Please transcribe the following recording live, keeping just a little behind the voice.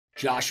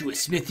Joshua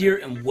Smith here,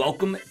 and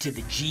welcome to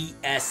the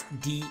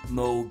GSD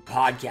Mode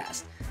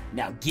Podcast.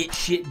 Now get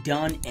shit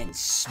done and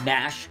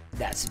smash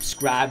that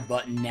subscribe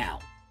button now.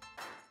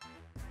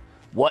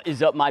 What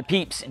is up, my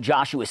peeps?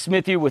 Joshua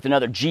Smith here with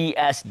another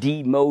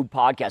GSD Mode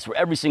Podcast, where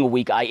every single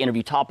week I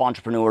interview top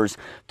entrepreneurs,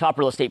 top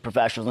real estate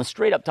professionals, and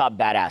straight up top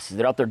badasses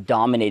that are out there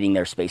dominating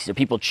their spaces. They're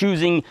people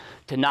choosing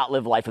to not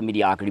live a life of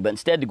mediocrity, but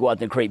instead to go out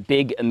there and create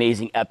big,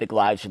 amazing, epic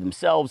lives for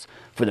themselves,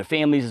 for their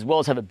families, as well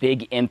as have a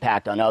big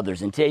impact on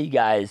others. And today, you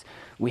guys,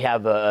 we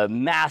have a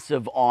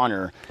massive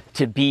honor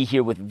to be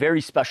here with very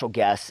special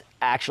guests,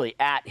 actually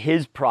at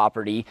his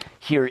property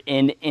here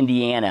in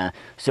Indiana.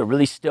 So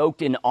really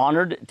stoked and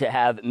honored to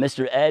have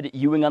Mr. Ed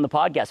Ewing on the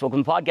podcast.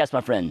 Welcome to the podcast,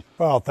 my friend.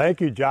 Well, thank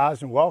you,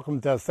 Josh, and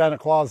welcome to Santa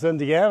Claus,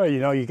 Indiana. You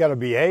know, you got to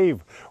behave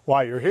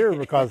while you're here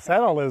because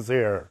Santa lives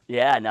here.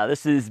 Yeah, now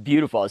this is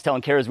beautiful. I was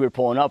telling Kara as we were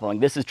pulling up, I'm like,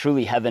 this is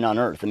truly heaven on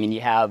earth. I mean,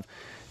 you have,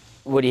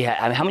 what do you have?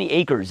 I mean, how many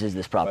acres is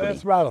this property? Well,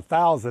 it's about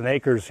 1,000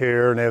 acres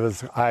here,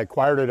 and I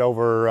acquired it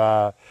over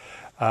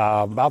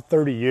about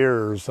 30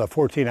 years,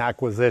 14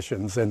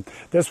 acquisitions. And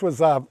this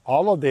was,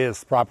 all of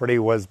this property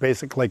was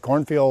basically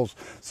cornfields,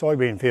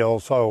 soybean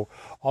fields. So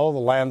all of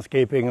the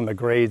landscaping and the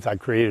grades, I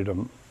created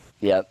them.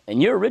 Yep.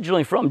 And you're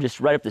originally from just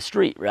right up the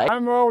street, right?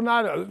 I'm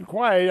not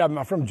quite.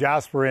 I'm from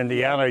Jasper,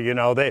 Indiana. You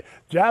know,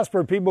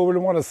 Jasper, people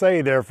wouldn't want to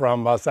say they're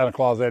from Santa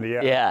Claus,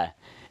 Indiana. Yeah.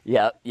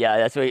 Yeah,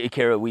 that's what,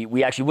 Kara,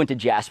 we actually went to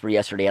Jasper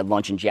yesterday, had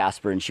lunch in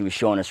Jasper, and she was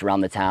showing us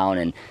around the town,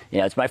 and, you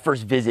know, it's my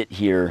first visit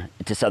here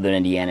to Southern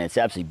Indiana. It's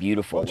absolutely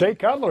beautiful. Well, Jay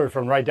Cutler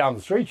from right down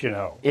the street, you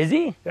know. Is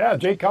he? Yeah,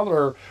 Jay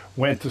Cutler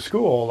went to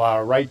school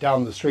right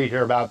down the street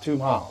here, about 2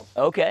 miles.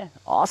 Okay,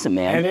 awesome,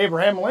 man. And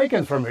Abraham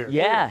Lincoln's from here.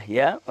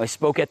 Yeah. I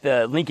spoke at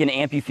the Lincoln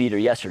Amphitheater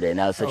yesterday, and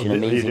that was such an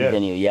amazing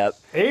venue. Yep.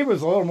 Abe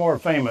was a little more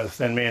famous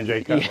than me and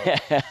Jay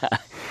Cutler.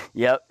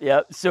 Yeah.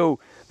 Yep. So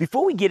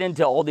before we get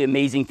into all the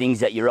amazing things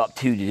that you're up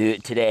to do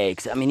it today,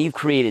 because I mean, you've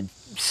created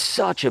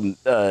such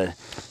a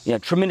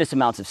tremendous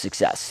amounts of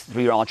success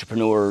through your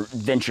entrepreneur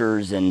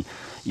ventures and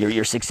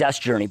your success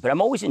journey. But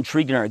I'm always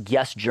intrigued in our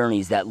guest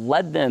journeys that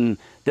led them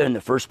there in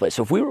the first place.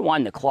 So if we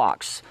rewind the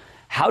clocks,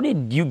 how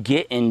did you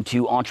get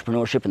into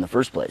entrepreneurship in the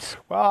first place?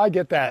 Well, I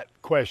get that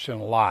question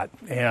a lot,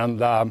 and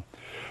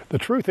the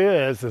truth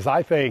is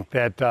I think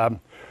that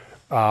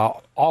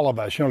all of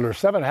us, you know, there's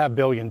 7.5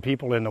 billion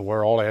people in the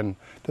world, and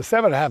the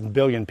 7.5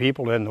 billion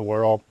people in the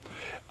world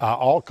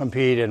all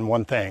compete in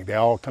one thing. They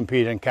all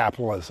compete in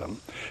capitalism.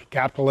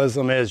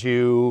 Capitalism is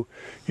you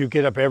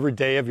get up every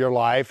day of your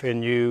life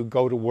and you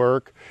go to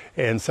work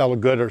and sell a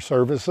good or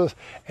services,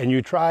 and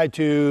you try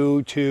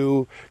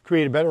to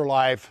create a better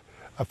life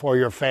for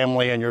your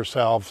family and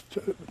yourself,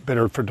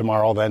 better for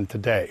tomorrow than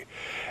today.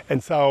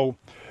 And so,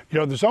 you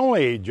know, there's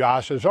only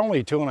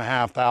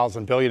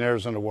 2,500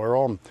 billionaires in the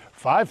world,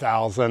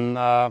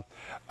 5,000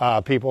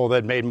 people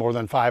that made more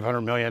than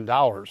 $500 million.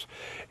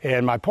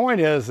 And my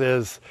point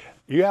is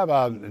you have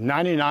a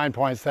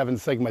 99.7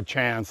 sigma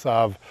chance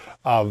of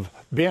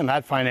being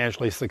that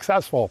financially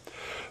successful.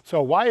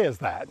 So why is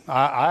that?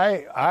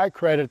 I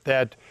credit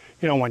that,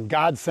 you know, when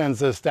God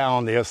sends us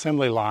down the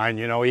assembly line,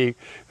 you know,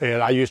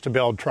 I used to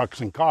build trucks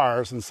and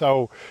cars, and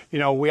so, you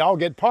know, we all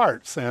get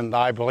parts, and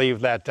I believe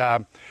that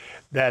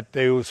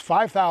those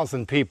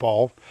 5,000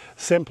 people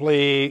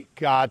simply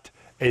got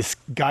a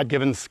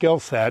God-given skill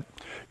set,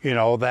 you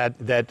know,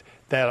 that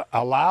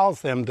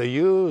allows them to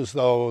use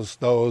those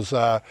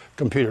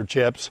computer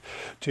chips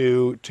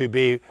to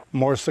be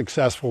more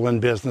successful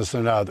in business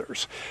than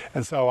others.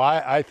 And so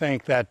I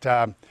think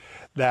that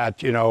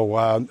you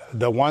know,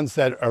 the ones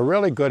that are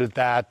really good at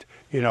that,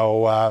 you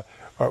know,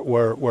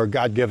 were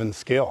God-given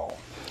skill.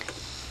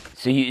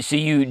 So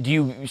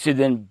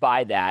then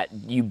by that,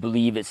 you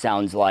believe, it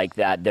sounds like,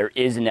 that there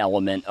is an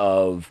element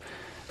of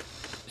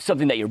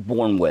something that you're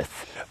born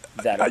with.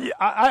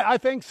 I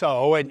think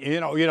so, and you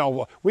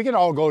know, we can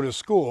all go to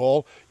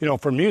school, you know,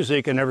 for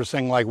music and never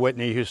sing like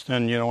Whitney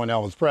Houston, you know, and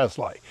Elvis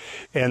Presley,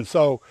 and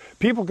so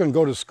people can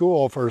go to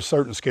school for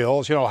certain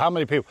skills. You know, how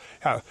many people?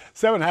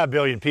 7.5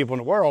 billion people in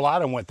the world. A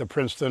lot of them went to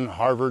Princeton,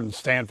 Harvard, and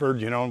Stanford,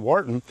 you know, and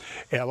Wharton,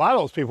 and a lot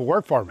of those people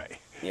work for me.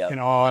 Yep. You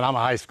know, and I'm a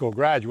high school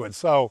graduate,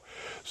 so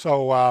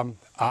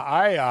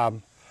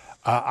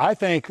I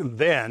think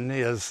then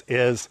is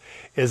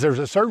there's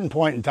a certain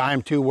point in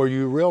time too where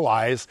you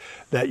realize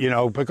that, you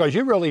know, because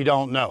you really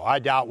don't know. I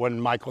doubt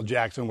when Michael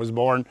Jackson was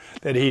born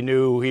that he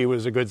knew he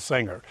was a good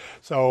singer.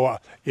 So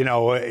you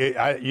know,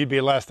 you'd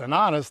be less than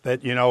honest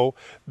that, you know,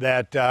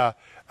 that.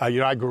 You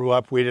know, I grew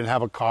up, we didn't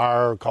have a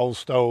car, coal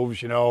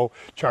stoves, you know,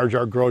 charge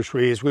our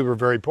groceries. We were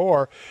very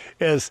poor.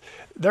 There's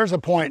a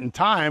point in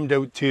time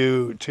to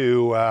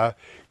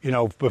you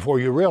know, before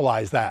you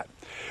realize that.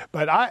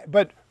 But I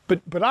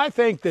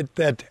think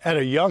that at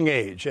a young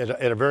age,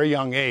 at a very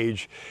young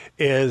age,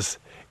 is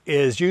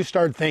you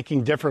start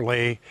thinking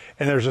differently.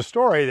 And there's a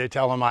story they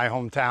tell in my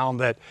hometown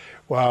that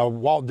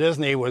Walt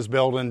Disney was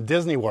building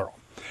Disney World.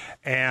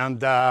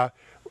 And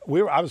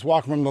I was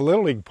walking from the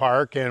Little League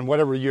park, and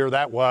whatever year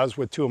that was,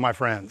 with two of my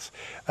friends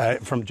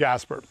from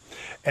Jasper,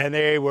 and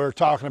they were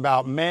talking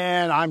about,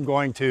 man, I'm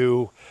going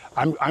to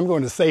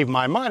save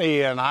my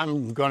money, and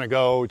I'm going to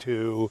go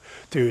to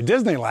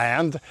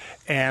Disneyland,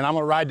 and I'm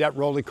going to ride that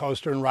roller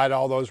coaster and ride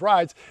all those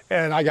rides.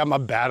 And I got my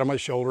bat on my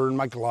shoulder and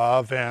my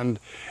glove, and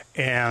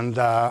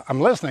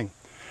I'm listening.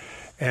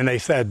 And they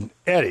said,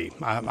 Eddie,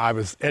 I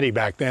was Eddie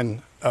back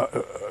then,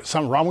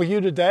 something wrong with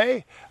you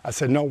today? I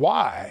said, no,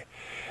 why?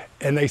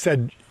 And they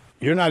said,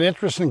 you're not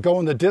interested in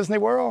going to Disney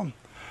World?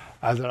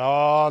 I said,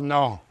 oh,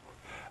 no,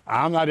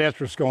 I'm not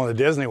interested in going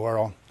to Disney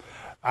World.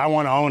 I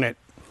want to own it.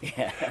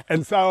 Yeah.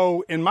 And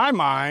so in my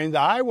mind,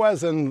 I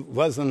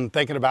wasn't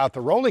thinking about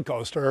the roller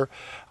coaster.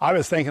 I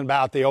was thinking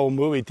about the old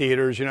movie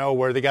theaters, you know,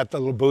 where they got the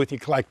little booth, you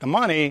collect the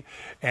money.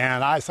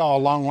 And I saw a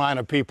long line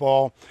of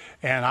people,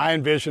 and I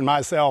envisioned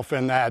myself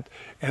in that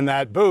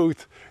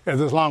booth as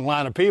this long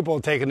line of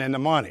people taking in the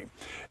money.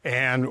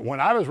 And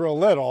when I was real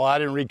little, I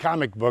didn't read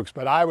comic books,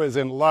 but I was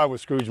in love with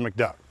Scrooge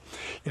McDuck.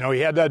 You know,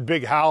 he had that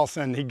big house,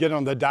 and he'd get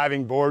on the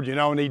diving board, you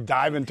know, and he'd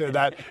dive into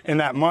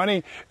that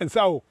money. And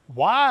so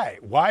why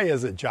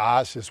is it,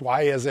 Josh?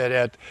 Why is it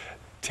at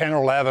 10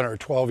 or 11 or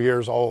 12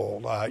 years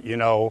old, you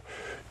know,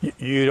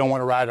 you don't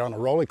want to ride on a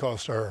roller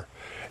coaster?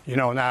 You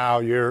know, now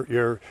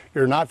you're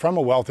not from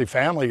a wealthy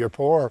family, you're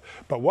poor,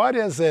 but what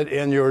is it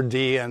in your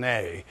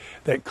DNA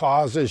that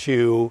causes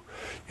you,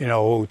 you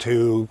know,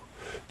 to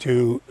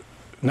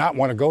not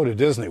want to go to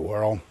Disney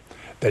World,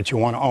 that you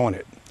want to own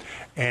it?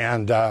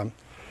 And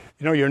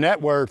you know, your net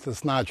worth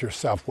is not your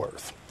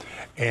self-worth.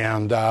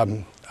 And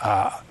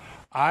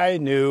I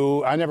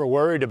never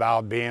worried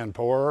about being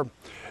poor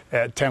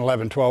at 10,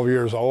 11, 12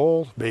 years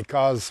old,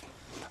 because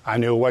I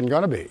knew it wasn't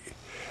going to be.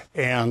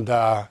 And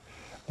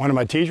one of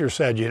my teachers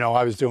said, you know,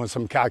 I was doing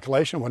some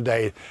calculation one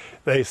day.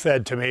 They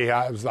said to me,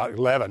 I was like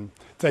 11,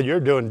 said,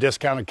 you're doing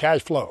discounted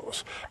cash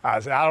flows.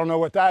 I said, I don't know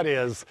what that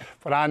is,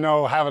 but I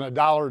know having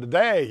 $1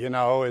 today, you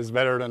know, is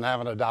better than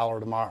having $1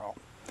 tomorrow.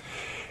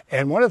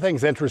 And one of the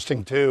things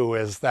interesting too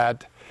is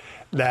that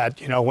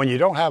you know, when you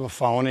don't have a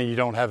phone and you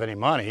don't have any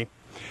money,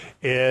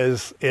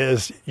 is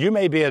you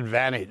may be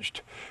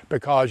advantaged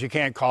because you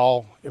can't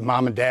call your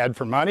mom and dad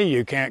for money.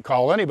 You can't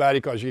call anybody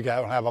because you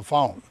don't have a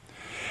phone.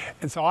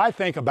 And so I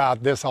think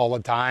about this all the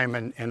time,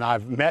 and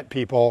I've met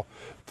people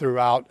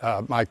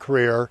throughout my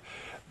career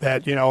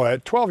that, you know,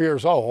 at 12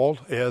 years old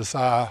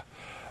I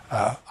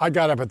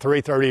got up at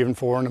 3:30, even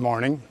 4 in the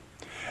morning,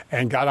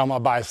 and got on my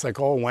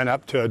bicycle, went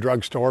up to a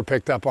drugstore,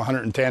 picked up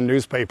 110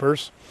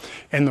 newspapers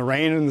in the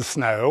rain and the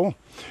snow,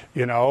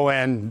 you know,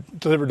 and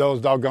delivered those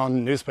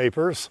doggone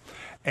newspapers.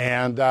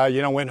 And,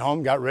 you know, went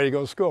home, got ready to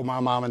go to school. My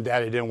mom and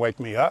daddy didn't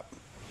wake me up.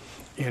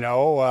 You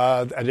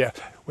know,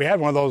 we had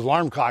one of those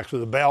alarm clocks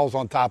with the bells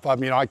on top of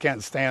them. You know, I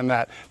can't stand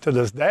that to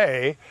this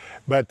day.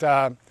 But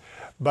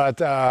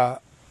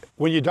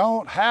when you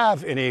don't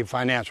have any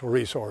financial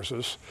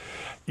resources,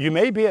 you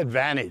may be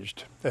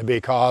advantaged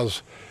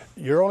because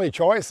your only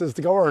choice is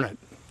to go earn it.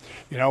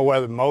 You know,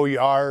 whether mow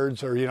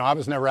yards or, you know, I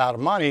was never out of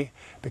money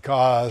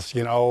because,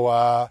 you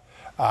know,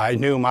 I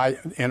knew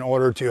in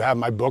order to have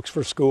my books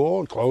for school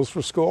and clothes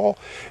for school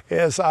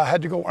is I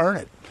had to go earn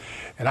it.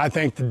 And I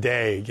think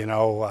today, you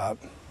know,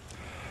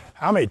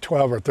 how many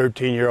 12 or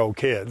 13-year-old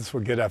kids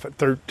would get up at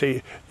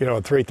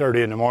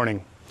 3:30 in the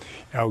morning,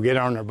 you know, get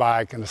on their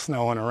bike in the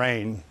snow and the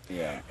rain,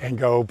 and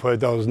go put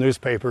those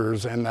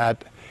newspapers in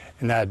that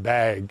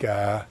bag,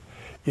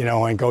 you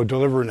know, and go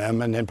deliver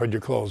them, and then put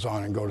your clothes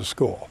on and go to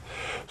school.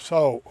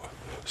 So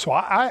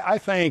I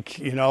think,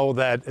 you know,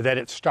 that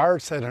it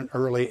starts at an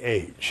early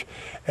age.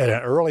 At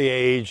an early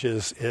age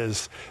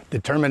is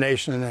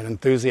determination and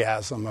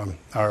enthusiasm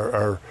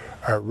are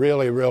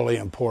really, really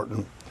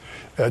important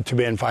to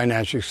being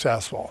financially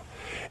successful.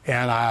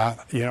 And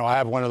you know, I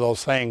have one of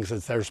those things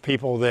that there's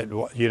people that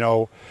you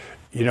know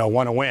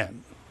want to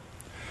win,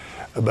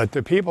 but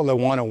the people that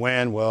want to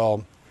win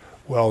will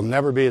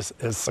never be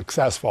as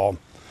successful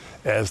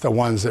as the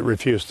ones that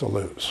refuse to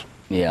lose.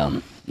 Yeah,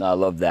 I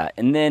love that.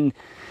 And then,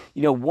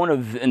 you know,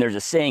 and there's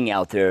a saying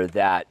out there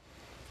that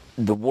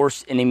the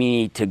worst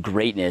enemy to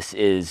greatness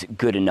is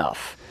good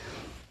enough.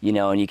 You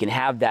know, and you can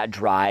have that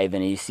drive,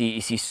 and you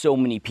see so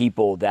many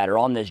people that are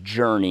on this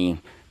journey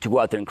to go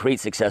out there and create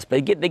success,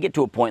 but they get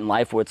to a point in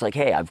life where it's like,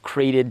 hey, I've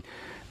created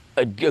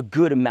a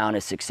good amount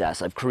of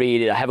success. I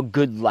have a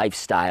good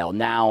lifestyle.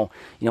 Now,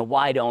 you know,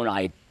 why don't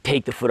I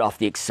take the foot off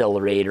the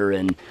accelerator?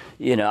 And,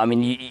 you know, I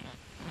mean,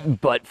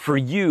 but for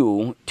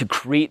you to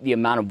create the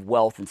amount of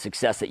wealth and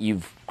success that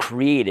you've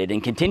created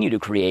and continue to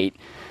create,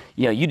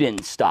 you know, you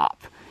didn't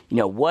stop. You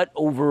know, what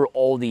over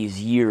all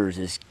these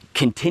years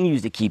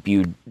continues to keep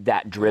you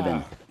that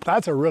driven?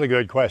 That's a really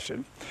good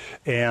question.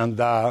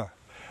 And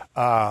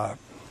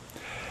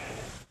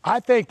I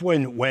think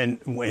when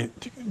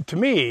to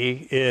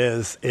me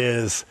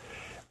is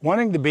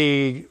wanting to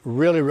be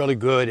really, really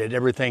good at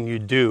everything you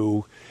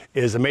do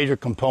is a major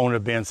component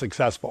of being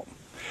successful.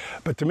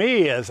 But to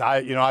me,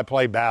 I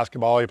played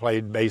basketball, I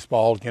played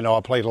baseball, you know,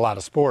 I played a lot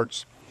of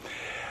sports.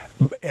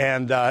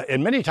 And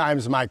many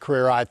times in my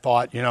career, I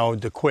thought, you know,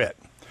 to quit.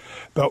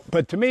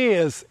 But to me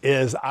is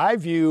I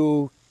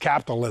view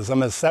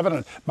capitalism as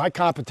my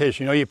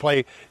competition. You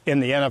play in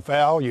the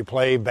NFL, you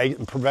play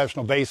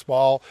professional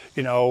baseball,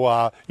 you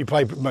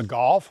play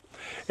golf.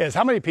 Is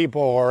how many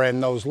people are in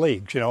those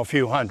leagues? A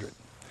few hundred.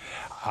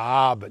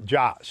 But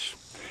Josh,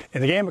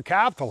 in the game of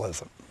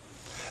capitalism,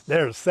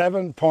 there's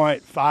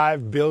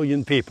 7.5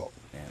 billion people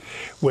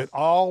with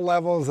all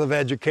levels of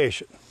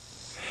education.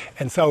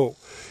 And so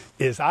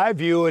I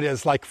view it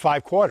as like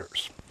 5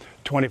 quarters.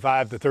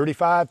 25 to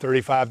 35,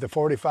 35 to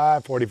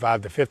 45,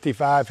 45 to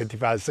 55,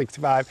 55 to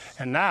 65,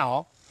 and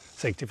now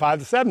 65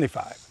 to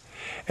 75.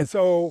 And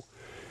so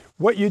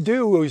what you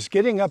do is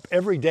getting up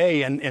every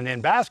day, and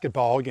in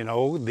basketball,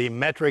 the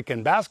metric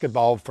in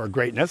basketball for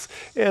greatness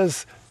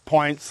is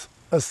points,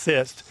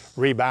 assists,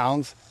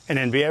 rebounds, and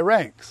NBA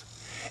ranks.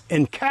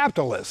 In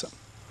capitalism,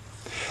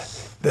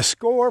 the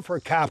score for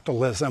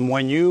capitalism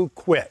when you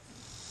quit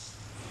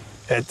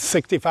at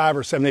 65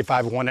 or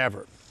 75,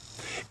 whenever,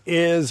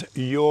 is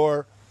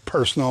your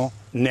personal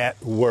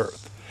net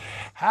worth.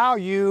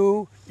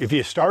 If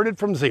you started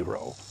from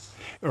zero,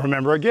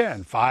 remember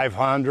again,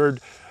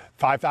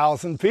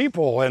 5,000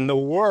 people in the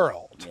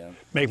world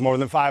make more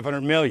than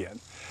 500 million.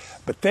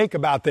 But think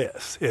about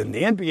this. In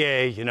the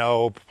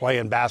NBA,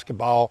 playing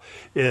basketball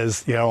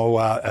is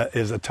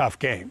a tough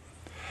game.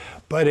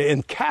 But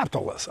in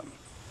capitalism,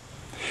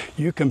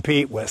 you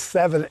compete with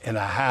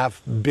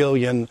 7.5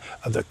 billion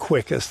of the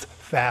quickest,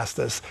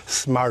 fastest,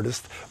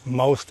 smartest,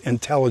 most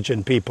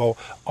intelligent people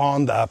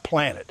on the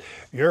planet.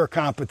 Your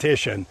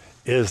competition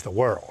is the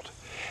world.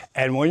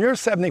 And when you're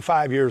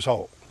 75 years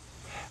old,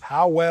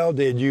 how well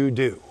did you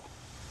do?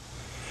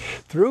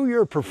 Through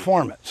your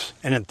performance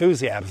and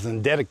enthusiasm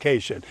and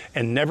dedication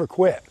and never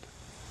quit,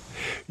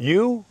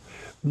 your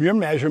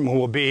measurement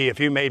will be if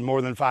you made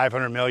more than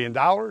 $500 million,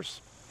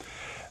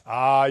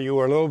 you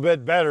were a little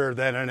bit better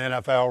than an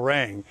NFL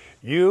ring.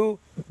 You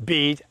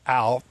beat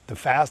out the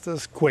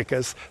fastest,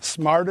 quickest,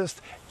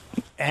 smartest,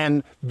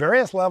 and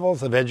various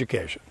levels of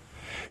education.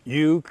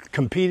 You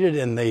competed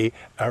in the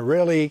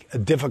really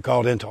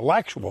difficult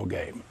intellectual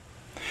game.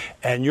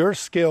 And your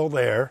skill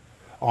there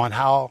on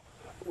how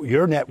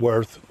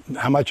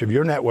much of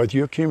your net worth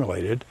you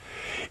accumulated,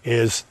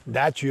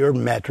 that's your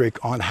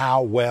metric on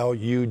how well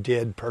you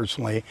did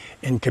personally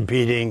in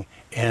competing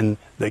in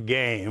the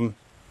game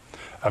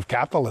of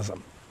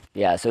capitalism.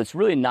 Yeah, so it's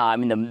really not. I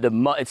mean,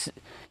 it's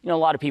a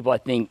lot of people I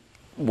think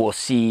will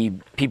see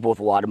people with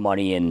a lot of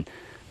money and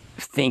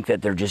think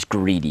that they're just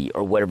greedy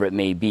or whatever it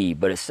may be.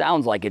 But it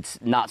sounds like it's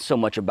not so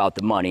much about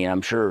the money, and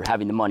I'm sure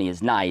having the money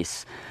is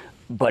nice,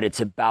 but it's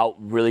about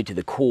really to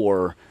the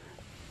core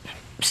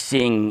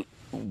seeing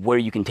where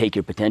you can take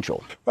your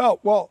potential.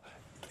 Well.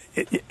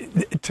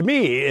 To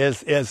me,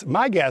 is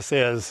my guess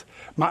is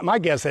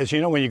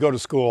when you go to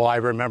school, I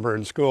remember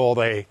in school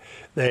the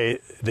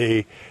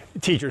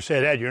teacher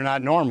said, "Ed, you're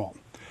not normal."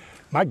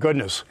 My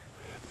goodness,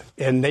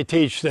 and they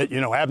teach that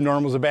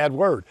abnormal is a bad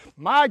word.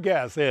 My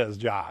guess is,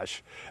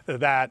 Josh,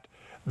 that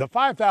the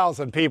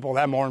 5,000 people that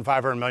have more than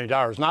 $500 million,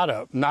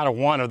 not a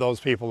one of those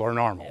people are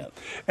normal. Yep.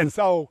 And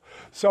so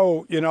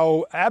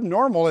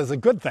abnormal is a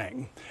good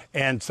thing.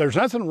 And there's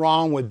nothing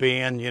wrong with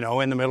being,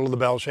 in the middle of the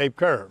bell-shaped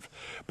curve.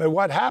 But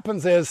what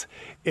happens is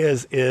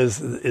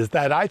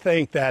that I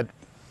think that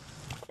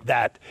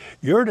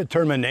your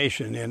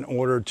determination in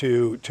order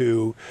to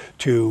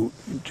be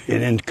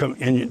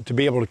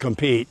able to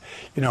compete,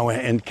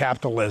 in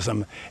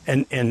capitalism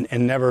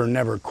and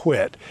never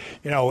quit,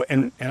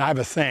 and I have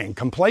a saying: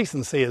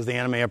 complacency is the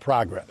enemy of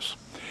progress.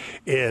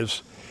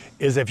 Is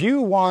if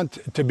you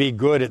want to be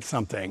good at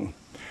something,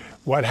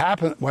 what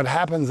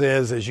happens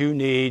is you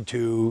need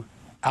to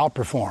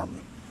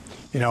outperform,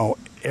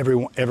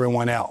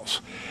 everyone else,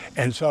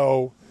 and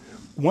so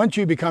once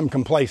you become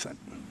complacent,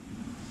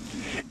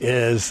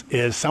 is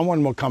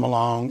someone will come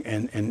along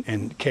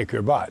and kick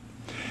your butt.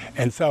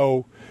 And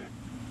so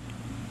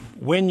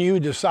when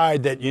you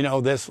decide that,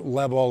 this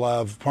level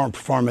of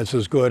performance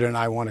is good and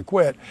I want to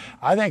quit,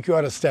 I think you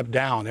ought to step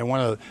down. And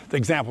one of the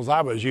examples I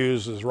was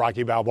used is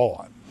Rocky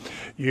Balboa.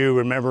 You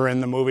remember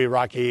in the movie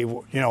Rocky,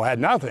 had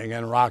nothing,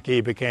 and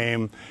Rocky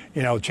became,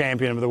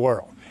 champion of the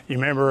world. You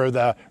remember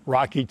the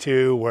Rocky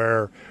II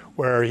where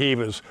he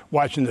was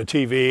watching the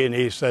TV and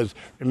he says,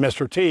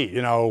 Mr. T,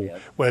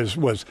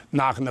 was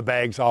knocking the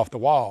bags off the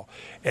wall.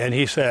 And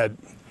he said,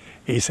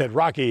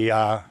 Rocky,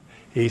 look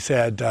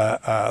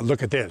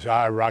at this.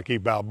 Rocky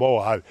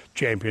Balboa,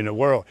 champion of the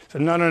world. He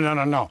said,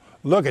 no.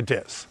 Look at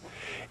this.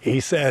 He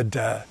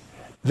said,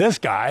 this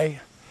guy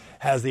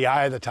has the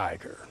eye of the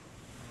tiger.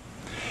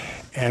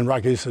 And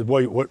Rocky said,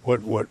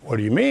 what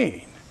do you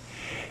mean?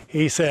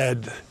 He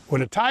said,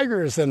 when a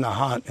tiger is in the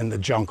hunt in the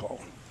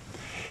jungle,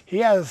 he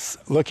has,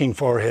 looking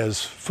for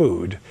his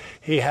food,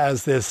 he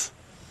has this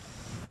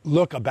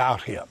look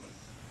about him.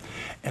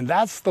 And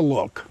that's the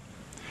look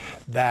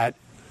that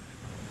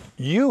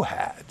you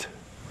had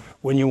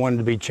when you wanted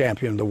to be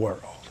champion of the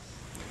world.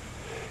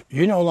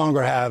 You no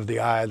longer have the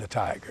eye of the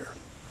tiger.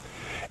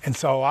 And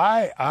so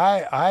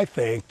I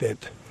think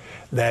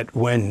that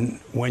when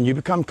you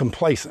become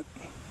complacent,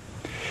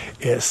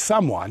 is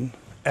someone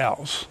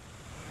else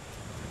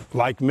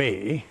like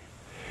me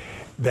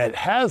that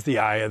has the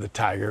eye of the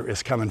tiger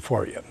is coming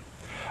for you.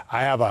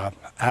 I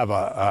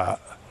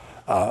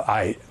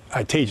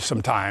teach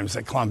sometimes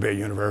at Columbia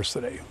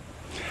University,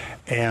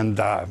 and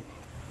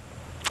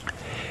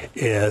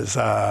is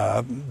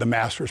the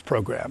master's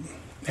program,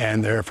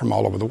 and they're from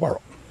all over the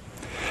world.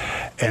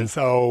 And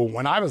so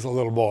when I was a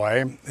little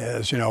boy,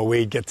 as you know,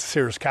 we'd get the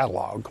Sears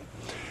catalog,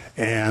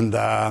 and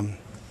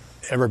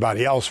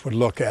everybody else would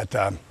look at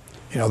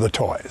the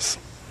toys,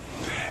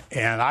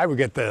 and I would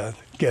get the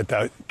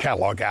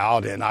catalog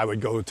out, and I would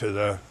go to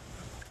the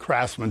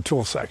craftsman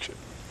tool section,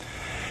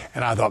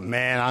 and I thought,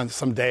 man,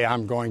 someday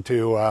I'm going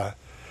to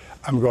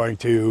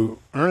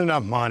earn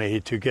enough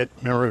money to get,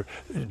 remember,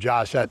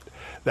 Josh,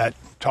 that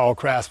tall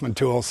craftsman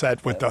tool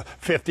set with the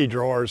 50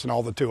 drawers and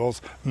all the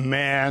tools.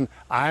 Man,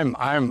 I'm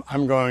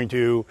going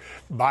to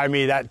buy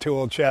me that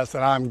tool chest,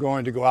 and I'm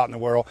going to go out in the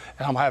world,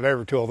 and I'm going to have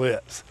every tool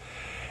there is.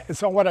 And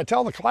so what I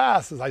tell the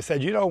class is, I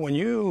said, when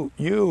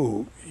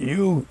you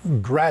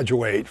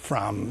graduate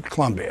from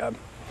Columbia,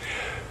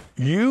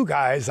 you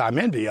guys, I'm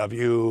envy of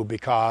you,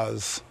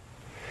 because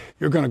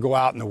you're going to go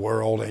out in the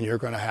world and you're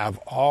going to have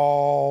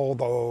all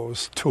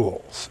those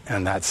tools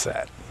in that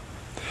set.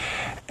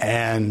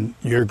 And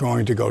you're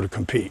going to go to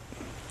compete.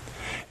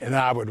 And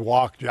I would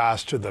walk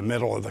Josh to the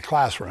middle of the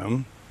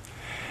classroom,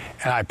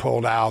 and I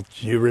pulled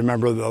out, you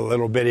remember the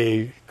little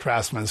bitty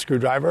craftsman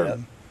screwdriver? Yep.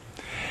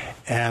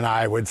 And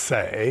I would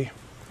say,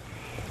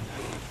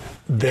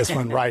 this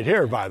one right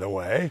here, by the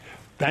way,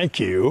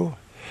 thank you.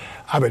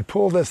 I would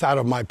pull this out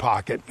of my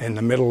pocket in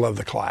the middle of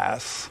the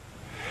class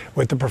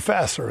with the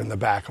professor in the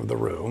back of the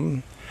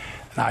room.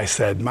 And I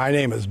said, my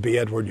name is B.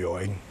 Edward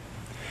Ewing,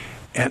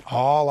 and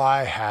all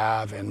I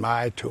have in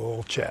my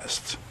tool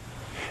chest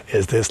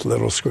is this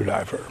little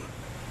screwdriver,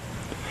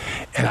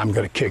 and I'm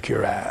going to kick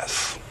your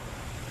ass.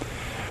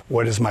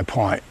 What is my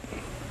point?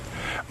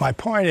 My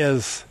point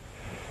is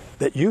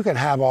that you can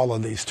have all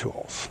of these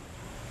tools,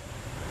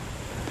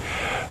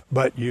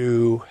 but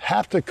you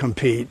have to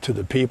compete to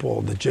the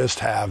people that just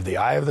have the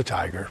eye of the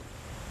tiger,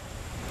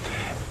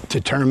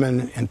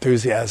 determined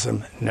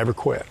enthusiasm, never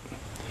quit.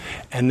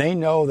 And they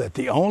know that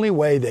the only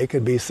way they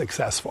could be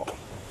successful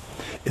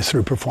is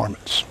through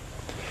performance.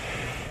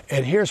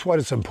 And here's what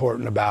is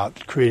important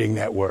about creating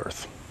net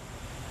worth.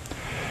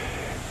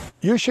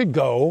 You should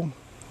go,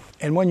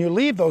 and when you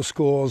leave those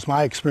schools,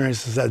 my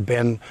experiences have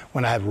been,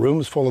 when I have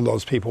rooms full of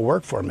those people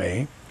work for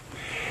me,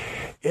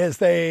 is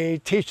they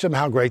teach them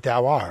how great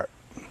thou art.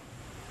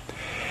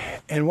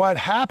 And what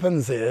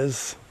happens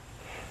is,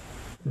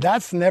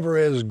 that's never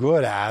as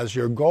good as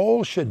your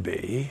goal should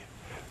be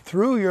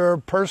through your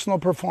personal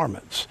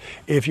performance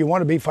if you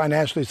want to be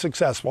financially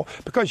successful,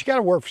 because you got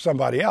to work for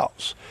somebody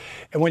else.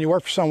 And when you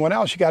work for someone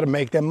else, you got to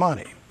make them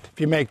money. If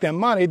you make them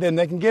money, then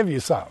they can give you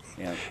some.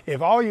 Yeah.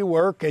 If all you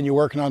work and you're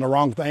working on the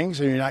wrong things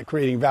and you're not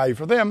creating value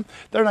for them,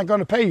 they're not going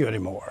to pay you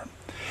anymore.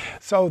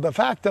 So the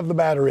fact of the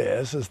matter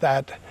is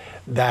that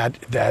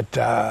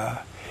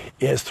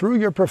is through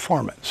your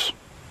performance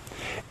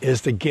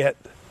is to get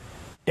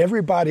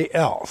everybody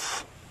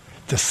else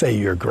to say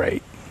you're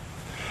great,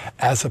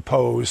 as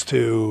opposed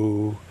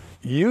to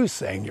you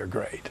saying you're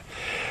great.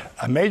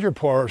 A major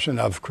portion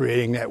of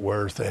creating net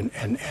worth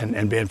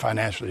and being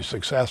financially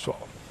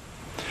successful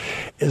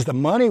is the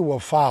money will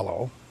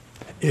follow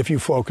if you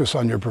focus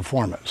on your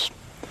performance,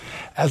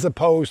 as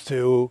opposed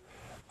to,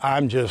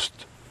 I'm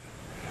just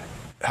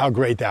how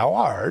great thou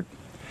art,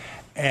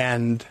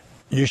 and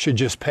you should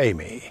just pay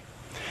me.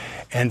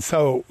 And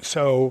so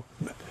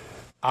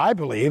I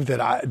believe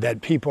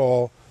that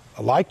people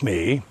like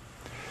me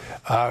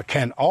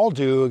can all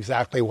do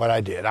exactly what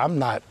I did. I'm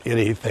not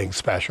anything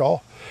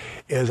special.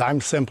 I'm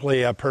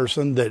simply a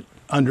person that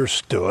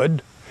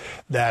understood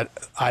that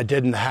I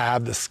didn't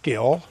have the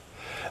skill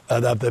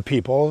of the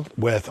people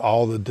with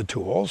all the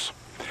tools,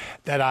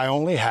 that I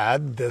only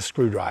had this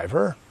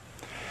screwdriver,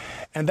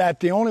 and that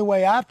the only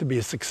way I have to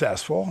be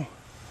successful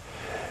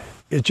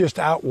is just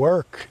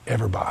outwork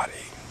everybody.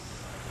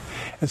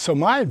 And so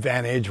my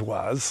advantage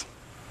was,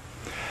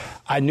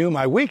 I knew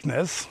my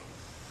weakness,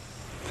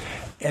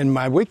 and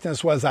my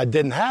weakness was I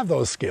didn't have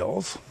those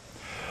skills.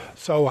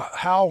 So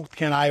how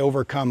can I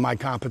overcome my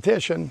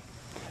competition?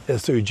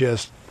 Is through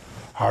just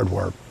hard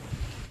work.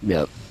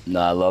 Yep. No,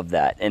 I love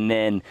that. And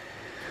then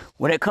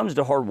when it comes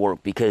to hard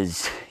work,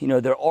 because,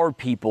 there are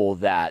people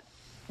that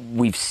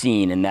we've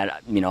seen and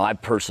that, I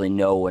personally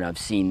know, and I've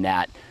seen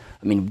that,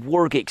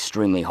 work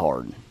extremely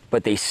hard,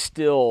 but they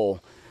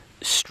still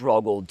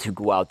struggled to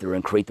go out there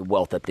and create the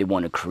wealth that they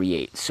want to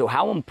create. So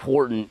how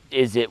important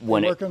is it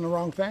when work on the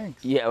wrong things?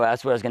 Yeah, well,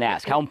 that's what I was going to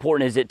ask. How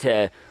important is it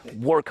to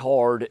work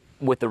hard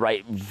with the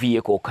right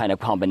vehicle kind of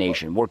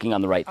combination, working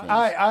on the right things?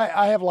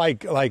 I have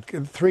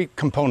like three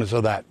components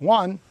of that.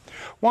 One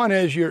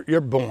is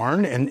you're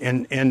born,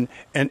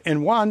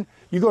 and one,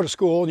 you go to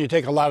school and you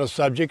take a lot of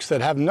subjects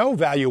that have no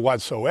value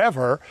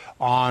whatsoever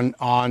on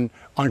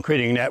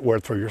creating net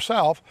worth for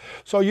yourself.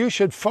 So you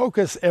should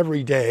focus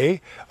every day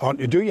on,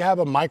 do you have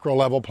a micro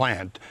level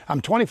plan? I'm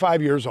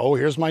 25 years old,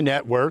 here's my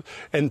net worth,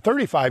 and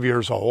 35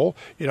 years old,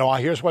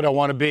 here's what I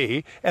want to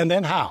be, and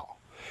then how?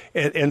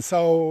 And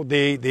so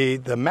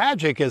the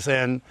magic is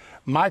in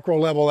micro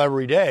level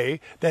every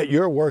day, that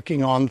you're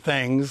working on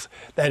things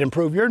that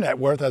improve your net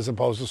worth as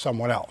opposed to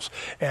someone else.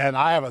 And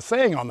I have a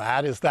saying on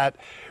that, is that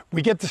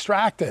we get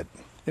distracted.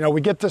 We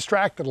get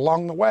distracted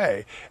along the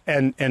way.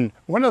 And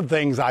one of the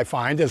things I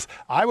find is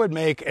I would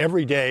make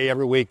every day,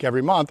 every week,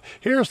 every month,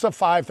 here's the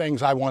 5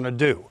 things I want to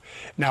do.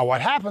 Now,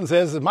 what happens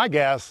is my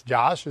guess,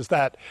 Josh, is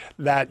that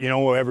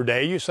every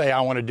day you say,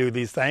 I want to do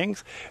these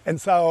things.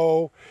 And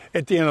so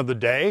at the end of the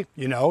day,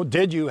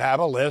 did you have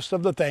a list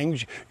of the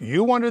things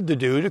you wanted to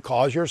do to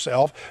cause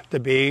yourself to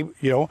be,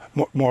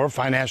 more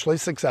financially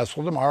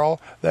successful tomorrow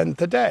than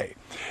today?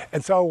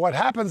 And so what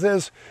happens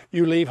is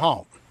you leave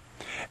home.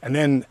 And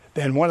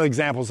then one of the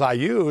examples I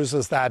use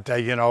is that,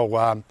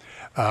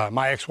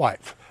 my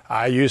ex-wife,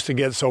 I used to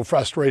get so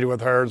frustrated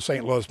with her in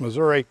St. Louis,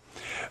 Missouri,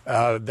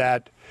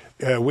 that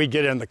we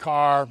get in the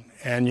car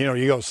and,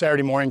 you go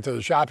Saturday morning to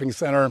the shopping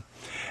center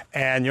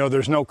and,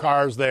 there's no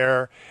cars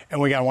there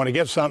and we want to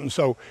get something.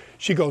 So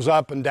she goes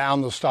up and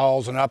down the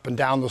stalls and up and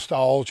down the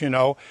stalls,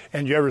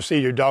 and you ever see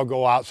your dog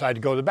go outside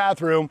to go to the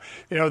bathroom,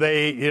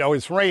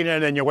 it's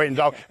raining and you're waiting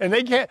dog and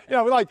they can't,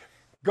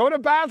 go to the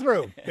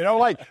bathroom,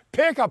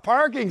 pick a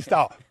parking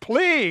stall.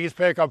 Please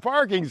pick a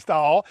parking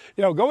stall.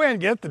 Go in and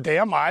get the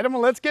damn item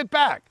and let's get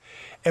back.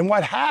 And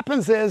what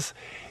happens is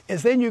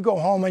then you go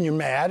home and you're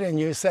mad and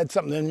you said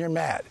something and you're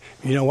mad.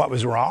 You know what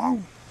was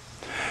wrong?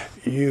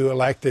 You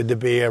elected to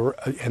be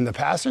in the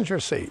passenger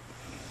seat.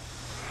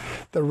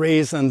 The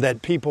reason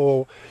that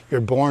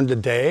you're born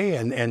today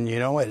and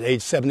at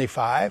age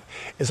 75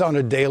 is on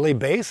a daily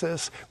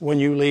basis when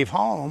you leave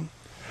home.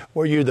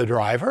 Were you the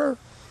driver?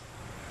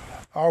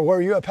 Or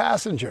were you a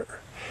passenger?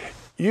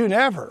 You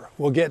never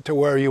will get to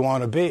where you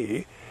want to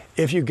be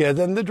if you get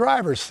in the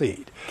driver's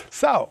seat.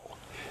 So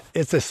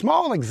it's a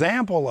small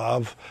example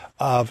of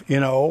on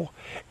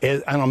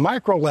a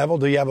micro level,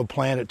 do you have a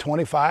plan at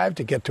 25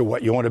 to get to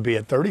what you want to be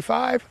at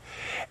 35?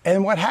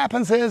 And what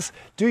happens is,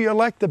 do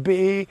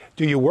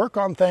you work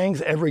on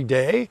things every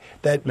day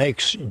that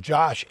makes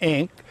Josh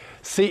Inc.,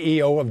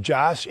 CEO of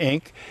Josh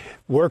Inc.,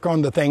 work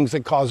on the things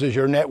that causes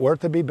your net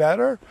worth to be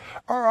better?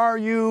 Or are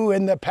you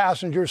in the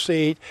passenger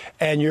seat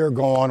and you're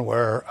going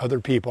where other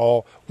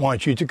people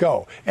want you to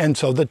go? And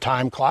so the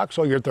time clock,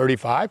 so you're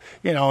 35,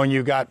 and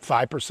you got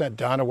 5%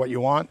 done of what you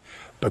want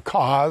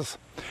because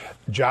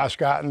Josh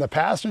got in the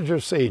passenger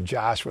seat.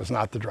 Josh was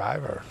not the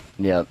driver.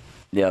 Yep.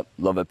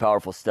 Love it.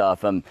 Powerful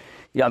stuff. I'm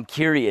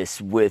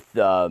curious with,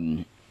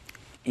 all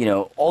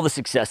the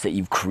success that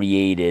you've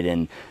created,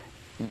 and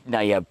now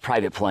you have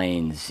private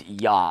planes,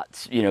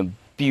 yachts,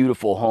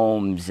 beautiful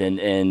homes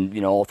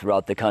and all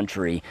throughout the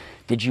country.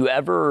 Did you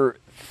ever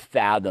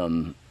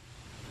fathom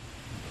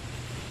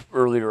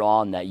earlier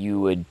on that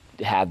you would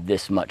have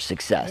this much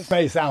success? This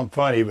may sound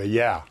funny, but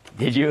yeah.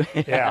 Did you?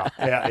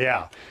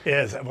 Yeah.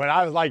 When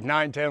I was like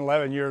 9, 10,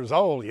 11 years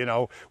old,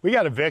 we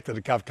got evicted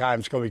a couple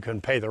times because we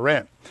couldn't pay the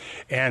rent.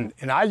 And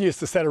I used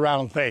to sit around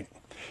and think,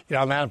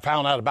 and then I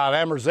found out about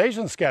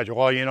amortization schedule.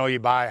 Well, you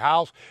buy a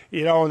house,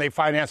 and they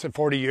finance it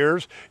 40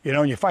 years,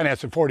 and you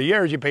finance it 40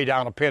 years, you pay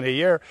down a penny a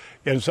year.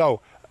 And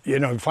so,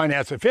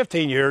 finance it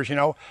 15 years,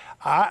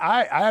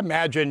 I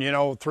imagine,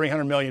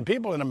 300 million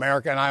people in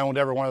America, and I owned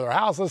every one of their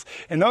houses.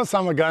 And those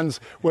sum of guns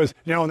was,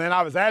 and then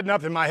I was adding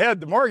up in my head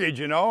the mortgage,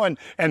 and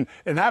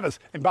that was,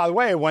 and by the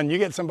way, when you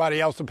get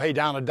somebody else to pay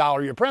down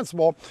 $1 your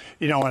principal,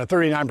 in a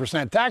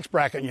 39% tax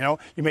bracket, you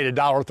made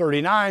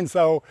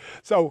 $1.39.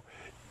 So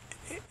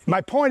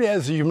my point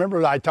is, you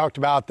remember I talked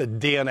about the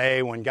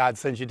DNA when God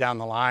sends you down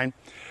the line?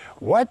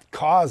 What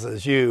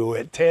causes you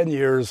at 10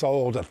 years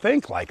old to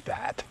think like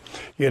that?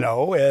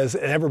 As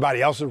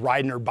everybody else is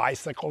riding their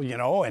bicycle,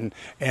 and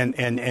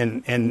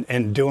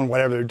doing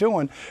whatever they're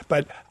doing.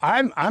 But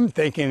I'm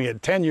thinking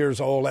at 10 years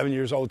old, 11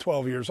 years old,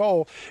 12 years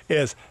old,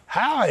 is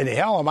how in the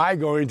hell am I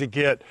going to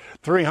get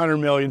 300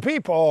 million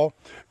people,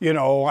 and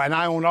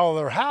I own all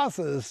their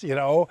houses,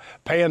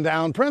 paying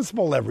down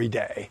principal every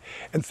day.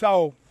 And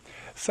so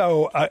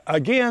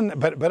again,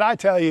 but I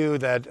tell you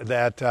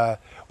that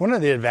one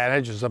of the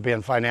advantages of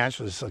being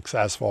financially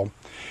successful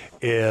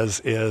is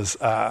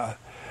one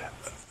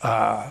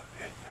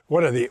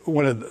of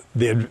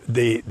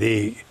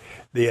the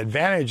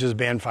advantages of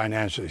being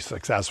financially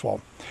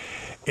successful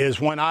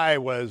is when I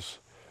was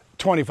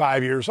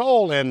 25 years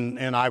old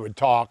and I would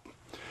talk,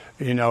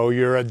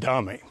 you're a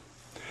dummy,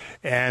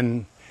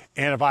 and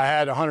if I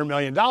had $100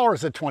 million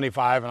at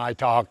 25 and I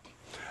talked,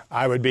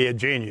 I would be a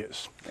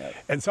genius. Yep.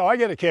 And so I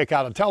get a kick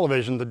out of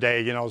television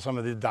today, some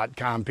of the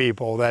 .com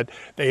people that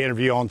they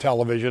interview on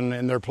television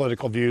and their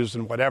political views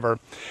and whatever.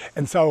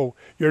 And so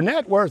your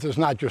net worth is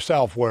not your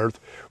self-worth.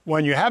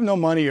 When you have no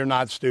money, you're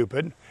not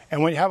stupid.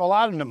 And when you have a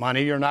lot of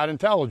money, you're not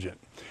intelligent.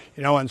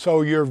 And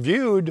so you're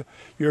viewed,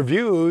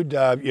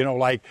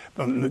 like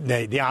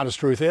the honest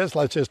truth is,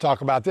 let's just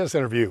talk about this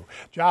interview.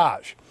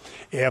 Josh,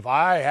 if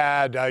I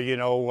had,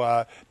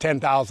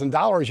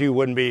 $10,000, you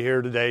wouldn't be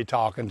here today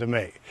talking to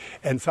me.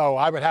 And so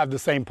I would have the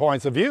same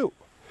points of view.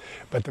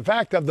 But the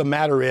fact of the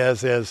matter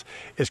is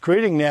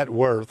creating net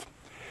worth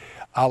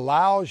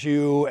allows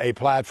you a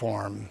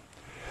platform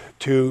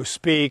to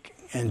speak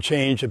and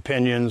change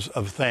opinions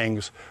of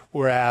things,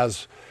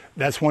 whereas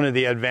that's one of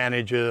the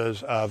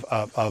advantages of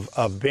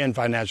being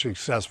financially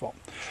successful.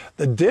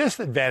 The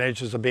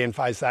disadvantages of being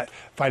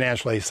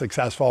financially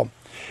successful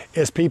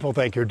is people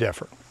think you're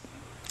different.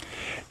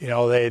 You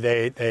know,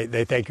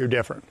 they think you're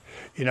different.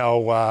 You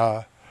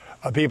know,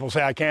 people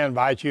say, I can't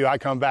invite you, I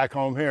come back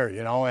home here,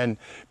 you know, and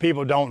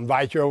people don't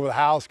invite you over the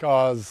house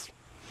because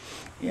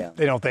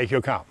they don't think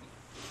you'll come.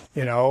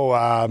 And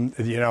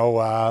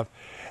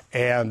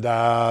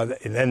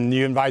then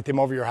you invite them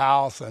over your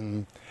house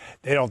and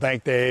they don't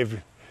think they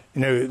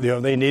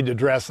need to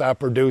dress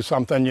up or do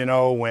something, you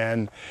know,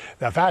 when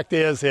the fact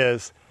is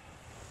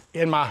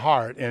in my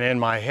heart and in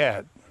my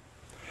head,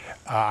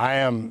 I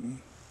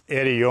am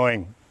Eddie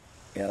Ewing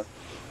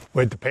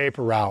with the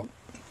paper route.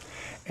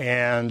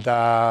 And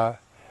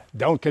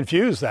don't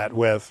confuse that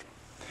with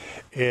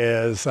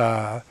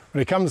when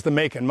it comes to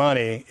making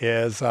money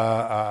is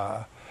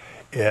I'm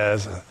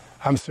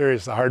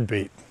serious, the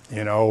heartbeat,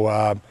 you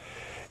know,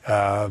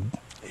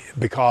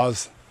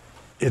 because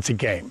it's a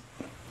game.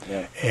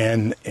 Yeah.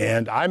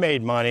 And I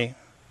made money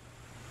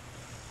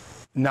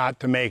not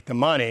to make the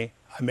money.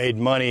 I made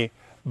money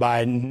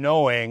by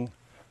knowing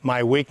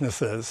my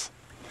weaknesses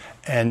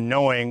and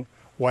knowing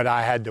what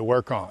I had to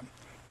work on.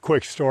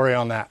 Quick story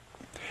on that.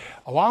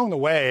 Along the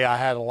way, I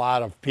had a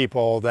lot of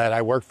people that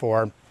I worked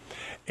for,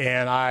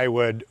 and I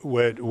would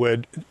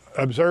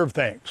observe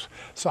things.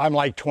 So I'm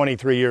like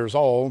 23 years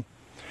old,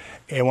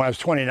 and when I was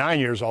 29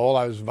 years old,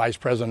 I was vice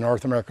president of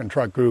North American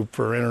Truck Group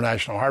for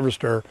International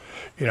Harvester,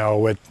 you know,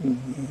 with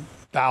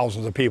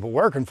thousands of people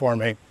working for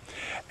me.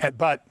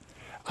 But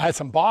I had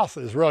some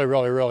bosses, really,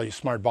 really, really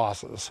smart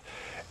bosses.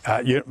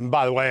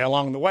 By the way,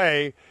 along the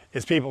way,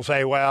 is people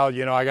say, well,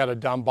 you know, I got a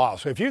dumb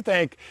boss. So if you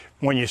think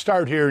when you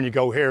start here and you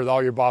go here,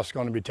 all your boss is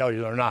going to be tell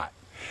you they're not.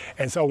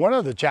 And so one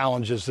of the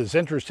challenges that's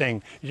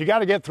interesting is you got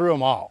to get through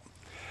them all.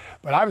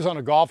 But I was on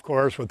a golf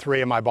course with three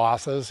of my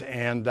bosses,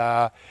 and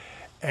they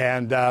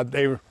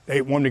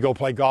wanted to go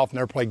play golf, and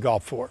never played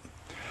golf before.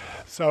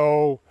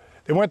 So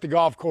they went to the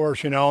golf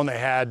course, you know, and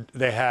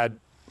they had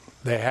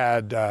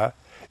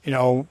you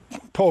know,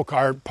 pull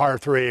cart, par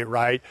 3,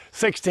 right?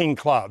 16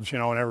 clubs, you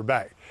know, in every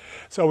bag.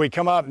 So we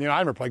come up, and, you know, I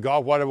never played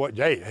golf.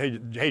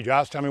 Hey,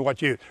 Josh, tell me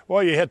what you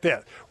hit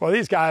this. Well,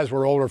 these guys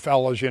were older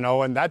fellows, you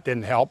know, and that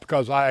didn't help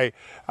because I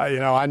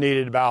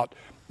needed about,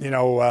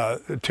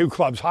 2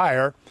 clubs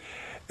higher.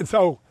 And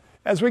so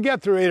as we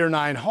get through 8 or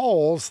 9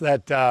 holes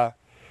that I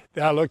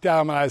looked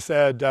at him and I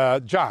said,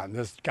 John,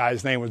 this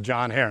guy's name was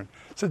John Heron.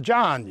 I said,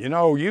 John, you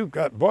know, you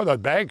got, boy, the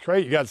bag's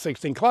great. You got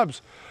 16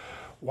 clubs.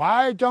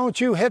 Why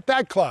don't you hit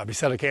that club? He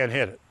said, I can't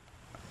hit it.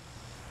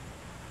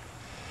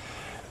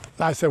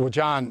 And I said, well,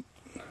 John,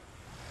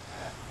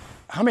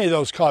 how many of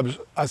those clubs?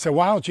 I said,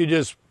 why don't you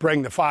just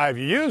bring the 5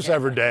 you use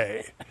every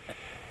day?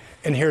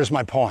 And here's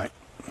my point.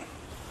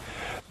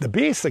 To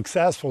be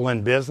successful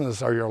in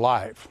business or your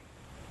life,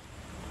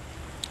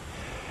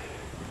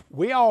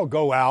 we all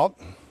go out,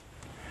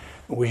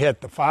 we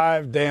hit the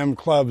 5 damn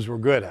clubs we're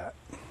good at.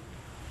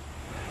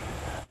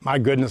 My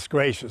goodness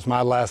gracious,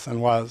 my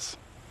lesson was,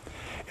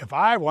 if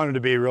I wanted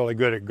to be really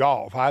good at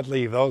golf, I'd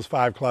leave those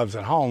 5 clubs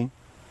at home,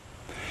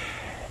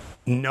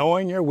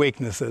 knowing your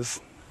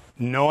weaknesses,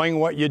 knowing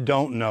what you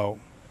don't know,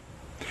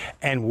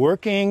 and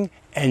working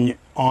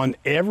on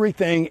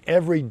everything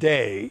every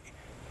day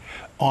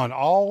on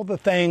all the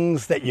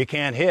things that you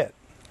can't hit.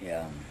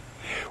 Yeah.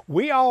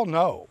 We all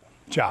know,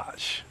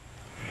 Josh,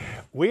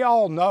 we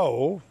all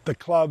know the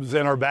clubs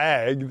in our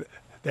bag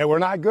that we're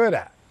not good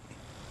at.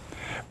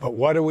 But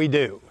what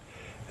do?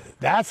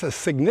 That's a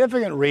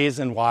significant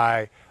reason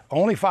why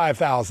only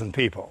 5,000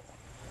 people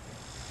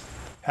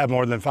have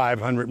more than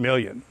 500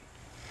 million,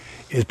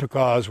 is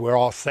because we're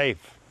all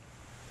safe.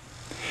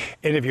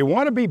 And if you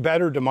want to be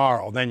better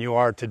tomorrow than you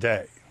are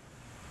today,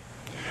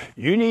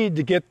 you need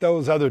to get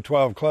those other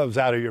 12 clubs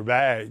out of your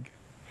bag,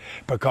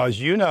 because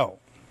you know,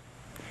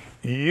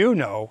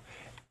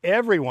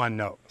 everyone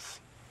knows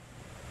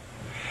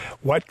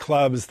what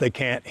clubs they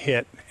can't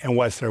hit and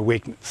what's their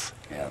weakness.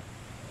 Yeah.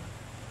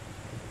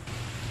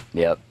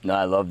 Yep. No,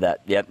 I love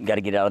that. Yep. Got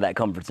to get out of that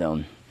comfort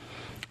zone.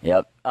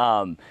 Yep.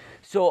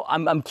 So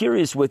I'm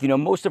curious with,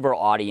 most of our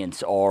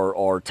audience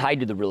are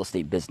tied to the real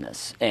estate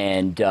business,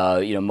 and,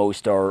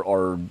 most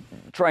are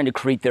trying to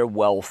create their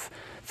wealth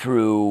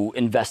through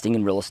investing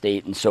in real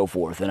estate and so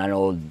forth. And I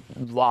know a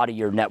lot of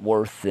your net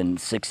worth and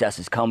success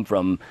has come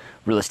from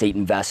real estate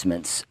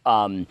investments.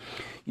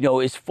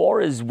 As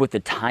far as with the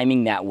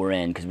timing that we're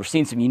in, because we're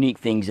seeing some unique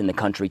things in the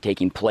country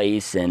taking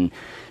place, and,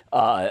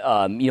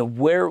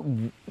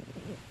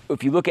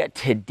 if you look at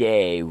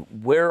today,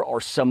 where are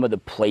some of the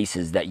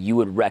places that you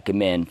would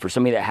recommend for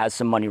somebody that has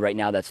some money right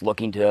now that's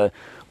looking to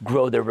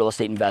grow their real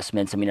estate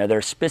investments? I mean, are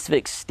there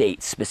specific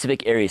states,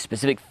 specific areas,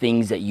 specific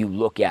things that you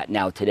look at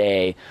now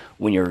today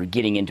when you're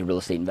getting into real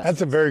estate investments?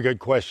 That's a very good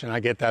question. I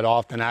get that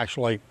often,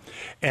 actually.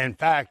 In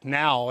fact,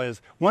 now is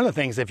one of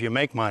the things, if you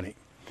make money,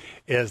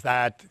 is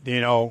that,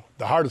 the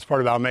hardest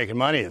part about making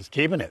money is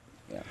keeping it,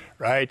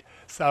 right?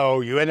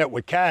 So you end up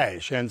with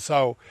cash. And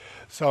so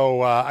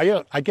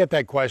I get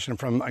that question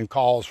and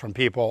calls from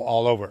people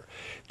all over.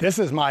 This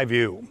is my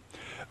view.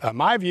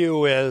 My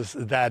view is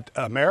that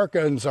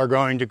Americans are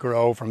going to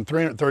grow from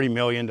 330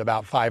 million to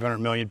about 500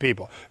 million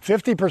people.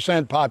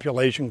 50%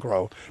 population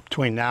growth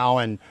between now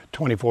and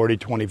 2040,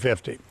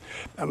 2050.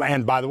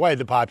 And by the way,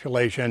 the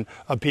population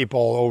of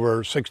people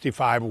over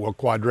 65 will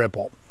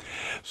quadruple.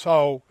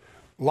 So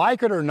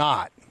like it or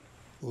not,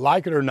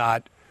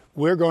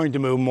 we're going to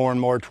move more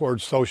and more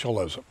towards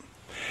socialism.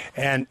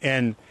 And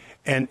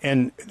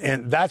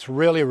that's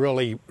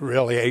really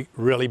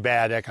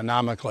bad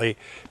economically,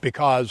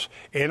 because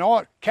in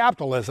all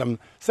capitalism,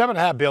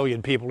 7.5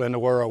 billion people in the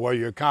world, whether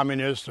you're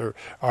communist or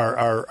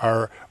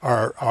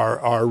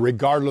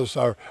regardless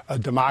of a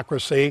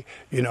democracy,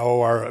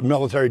 or a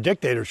military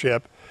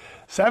dictatorship,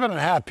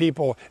 7.5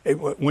 people,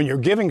 when you're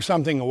giving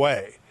something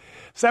away,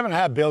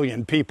 7.5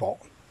 billion people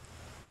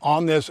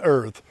on this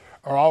earth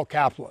are all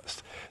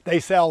capitalists.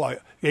 They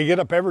get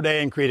up every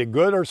day and create a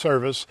good or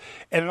service,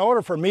 and in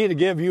order for me to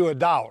give you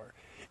 $1,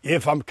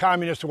 if I'm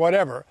communist or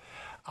whatever,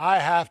 I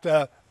have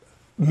to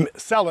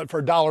sell it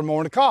for $1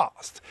 more than it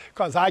costs,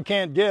 because I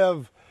can't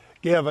give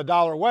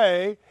 $1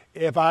 away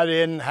if I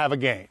didn't have a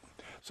gain.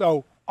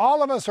 So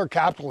all of us are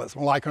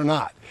capitalism, like it or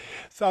not.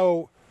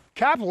 So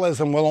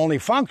capitalism will only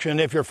function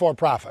if you're for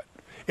profit,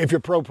 if you're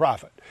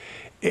pro-profit.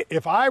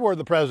 If I were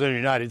the president of the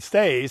United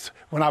States,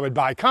 when I would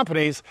buy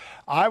companies,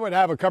 I would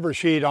have a cover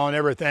sheet on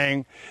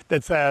everything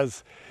that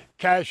says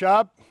cash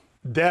up,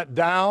 debt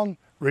down,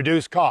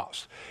 reduce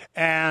costs.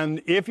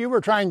 And if you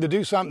were trying to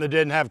do something that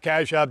didn't have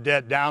cash up,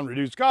 debt down,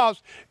 reduce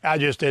costs, I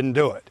just didn't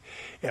do it.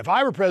 If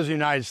I were president of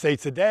the United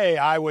States today,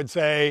 I would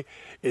say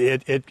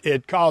it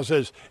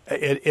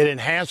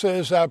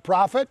enhances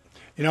profit,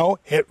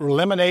 it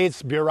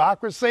eliminates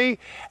bureaucracy,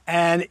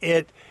 and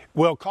it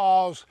will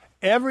cause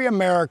every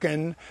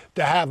American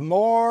to have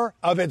more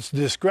of its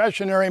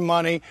discretionary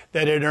money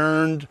that it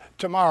earned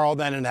tomorrow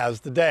than it has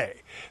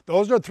today.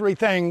 Those are three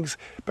things,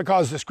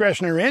 because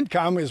discretionary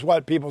income is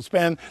what people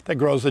spend that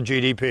grows the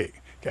GDP.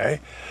 Okay,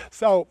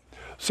 so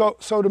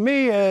to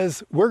me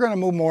we're going to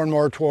move more and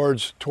more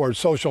towards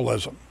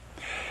socialism.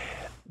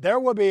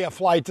 There will be a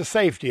flight to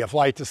safety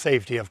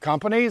of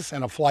companies,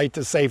 and a flight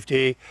to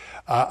safety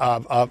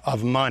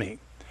of money.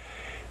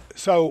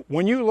 So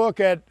when you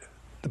look at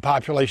the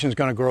population is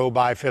going to grow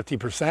by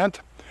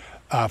 50%,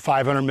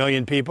 500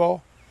 million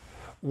people.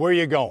 Where are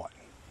you going?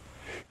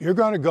 You're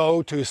going to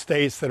go to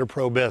states that are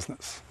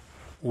pro-business.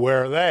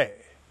 Where are they?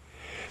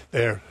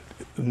 There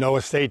no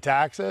estate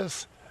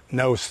taxes,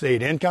 no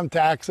state income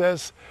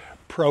taxes,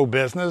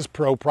 pro-business,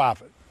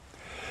 pro-profit.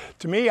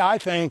 To me, I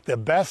think the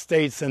best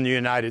states in the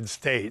United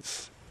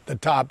States, the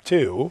top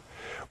two,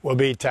 will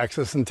be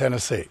Texas and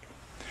Tennessee.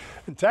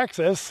 And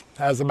Texas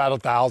has about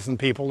 1,000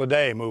 people a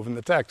day moving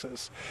to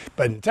Texas.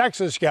 But in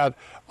Texas, you got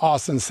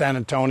Austin, San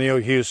Antonio,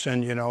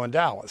 Houston, and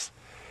Dallas.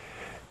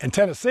 In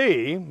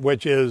Tennessee,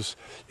 which is,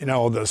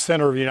 the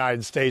center of the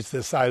United States,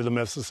 this side of the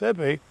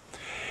Mississippi,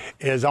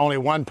 is only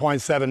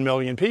 1.7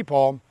 million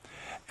people,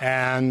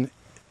 and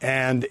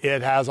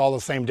it has all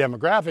the same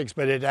demographics,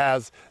 but it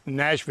has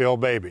Nashville,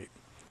 baby.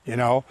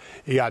 You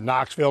got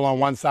Knoxville on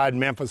one side,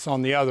 Memphis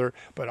on the other,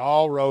 but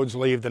all roads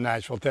lead to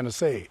Nashville,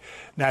 Tennessee.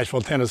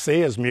 Nashville,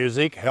 Tennessee is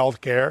music,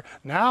 healthcare.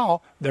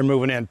 Now they're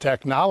moving in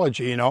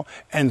technology, and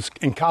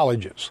in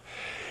colleges.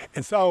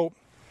 And so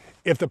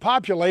if the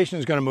population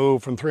is going to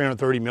move from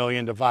 330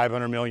 million to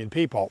 500 million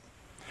people,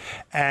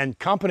 and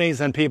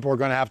companies and people are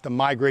going to have to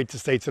migrate to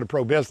states that are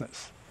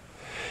pro-business,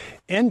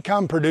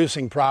 income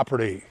producing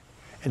property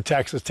in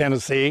Texas,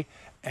 Tennessee,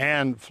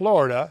 and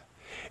Florida,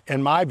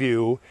 in my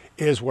view,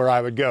 is where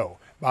I would go.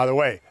 By the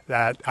way,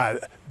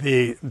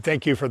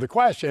 thank you for the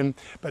question,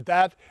 but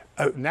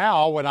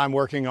now what I'm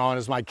working on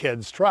is my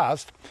kids'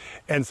 trust.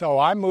 And so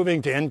I'm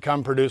moving to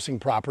income producing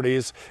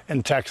properties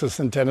in Texas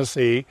and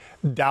Tennessee,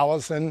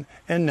 Dallas and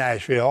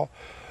Nashville,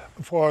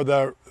 for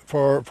the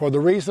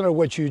reason of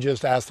which you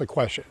just asked the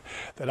question,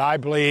 that I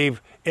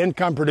believe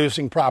income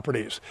producing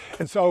properties.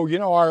 And so,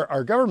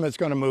 our government's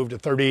going to move to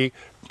 $30+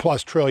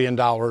 trillion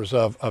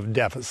of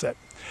deficit.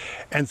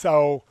 And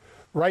so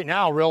right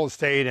now, real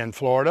estate in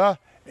Florida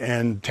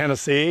and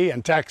Tennessee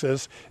and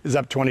Texas is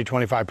up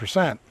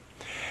 25%.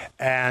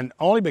 And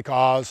only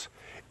because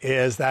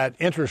is that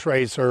interest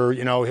rates are,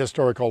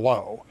 historical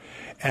low.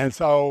 And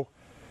so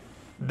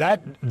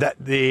that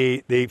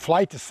the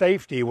flight to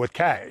safety with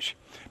cash,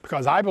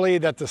 because I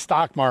believe that the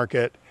stock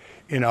market,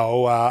 is in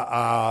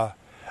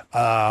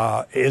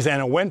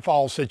a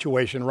windfall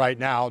situation right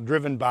now,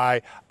 driven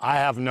by, I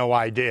have no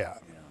idea.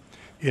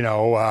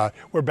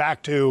 We're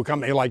back to a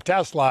company like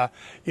Tesla,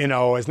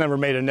 has never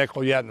made a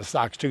nickel yet, and the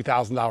stock's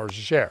 $2,000 a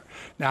share.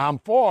 Now, I'm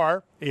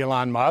for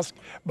Elon Musk,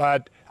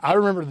 but I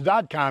remember the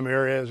dot-com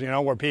era is,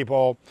 where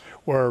people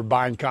were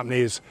buying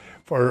companies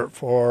for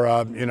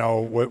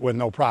with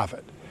no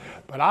profit.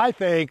 But I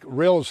think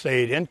real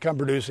estate,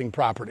 income-producing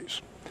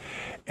properties,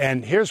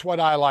 and here's what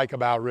I like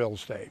about real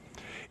estate.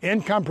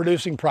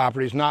 Income-producing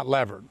properties, not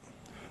levered.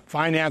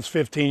 Finance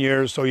 15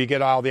 years so you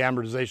get all the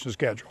amortization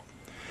schedule.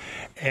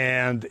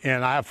 and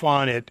I have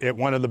fun at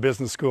one of the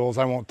business schools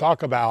I won't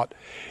talk about,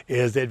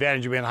 is the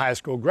advantage of being a high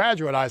school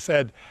graduate. I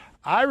said,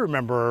 I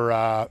remember,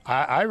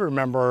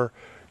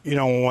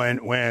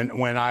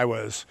 when I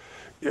was,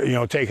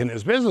 taking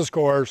this business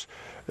course,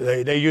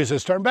 they use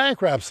this term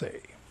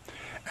bankruptcy.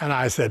 And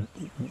I said,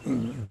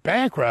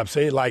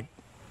 bankruptcy? Like,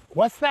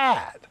 what's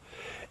that?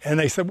 And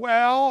they said,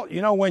 well,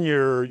 when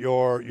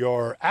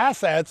your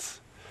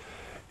assets,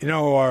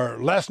 are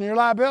less than your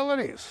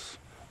liabilities.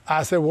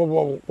 I said,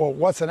 well,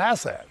 what's an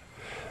asset?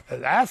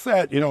 An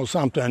asset,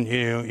 something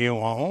you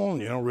own,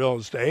 real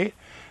estate.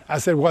 I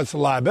said, what's a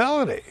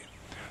liability?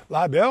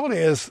 Liability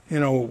is,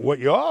 what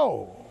you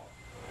owe.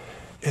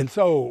 And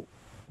so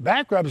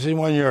bankruptcy,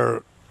 when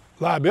your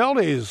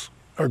liabilities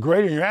are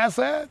greater than your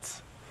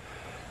assets?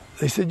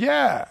 They said,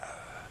 yeah.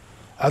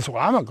 That's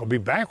why I'm not going to be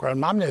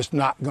bankrupt. I'm just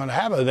not going to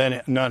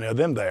have none of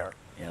them there.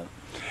 Yep.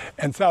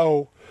 And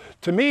so,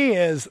 to me,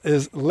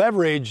 is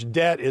leverage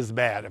debt is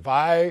bad. If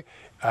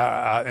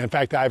in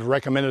fact, I've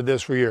recommended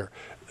this for years.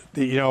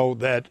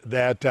 That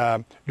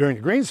during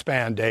the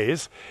Greenspan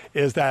days,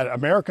 is that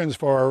Americans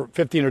for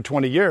 15 or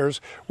 20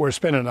 years were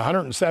spending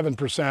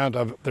 107%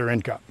 of their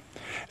income.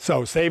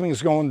 So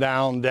savings going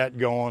down, debt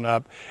going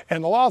up,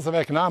 and the laws of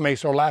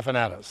economics are laughing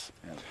at us.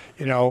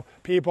 Yep.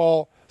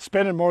 People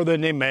spending more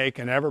than they make,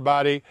 and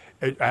everybody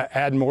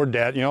add more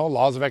debt.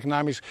 Laws of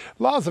economics.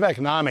 Laws of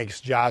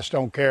economics, Josh,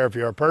 don't care if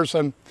you're a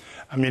person,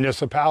 a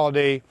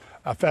municipality,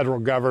 a federal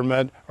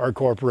government, or a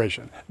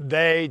corporation.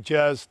 They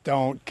just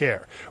don't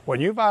care. When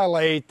you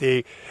violate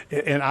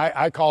and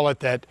I call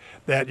it that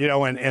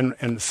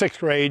in sixth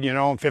grade,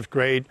 in fifth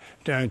grade,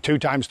 2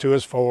 times 2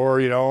 is 4,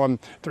 and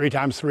 3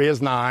 times 3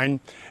 is 9.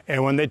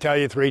 And when they tell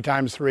you 3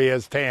 times 3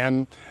 is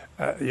 10,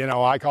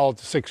 I call it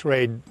the sixth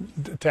grade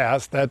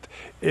test, that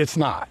it's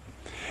not.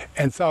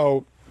 And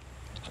so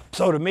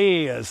to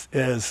me is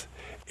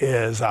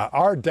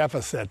our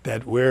deficit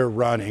that we're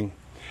running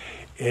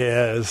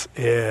is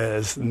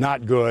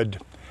not good.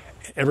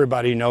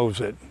 Everybody knows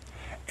it.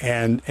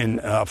 And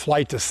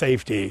flight to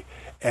safety.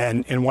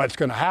 And what's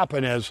going to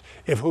happen is,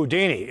 if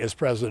Houdini is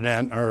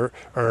president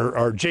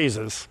or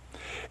Jesus,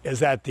 is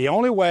that the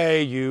only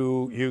way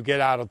you get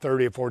out of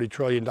 $30 or $40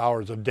 trillion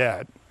of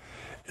debt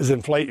is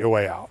inflate your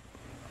way out.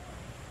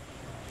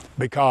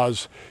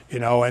 Because,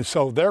 and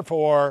so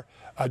therefore,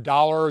 a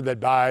dollar that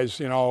buys,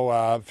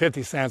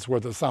 50 cents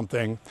worth of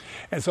something.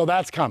 And so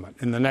that's coming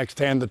in the next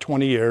 10 to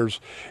 20 years,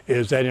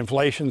 is that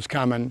inflation's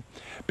coming,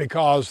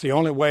 because the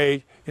only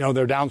way,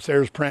 they're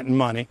downstairs printing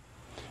money.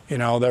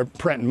 They're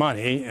printing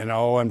money,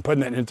 and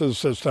putting it into the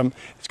system.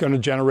 It's going to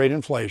generate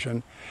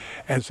inflation.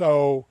 And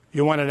so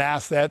you want an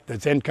asset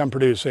that's income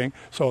producing.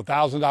 So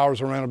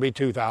 $1,000 a rent will be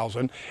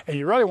 $2,000. And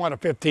you really want a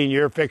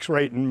 15-year fixed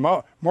rate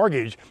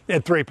mortgage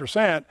at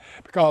 3%,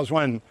 because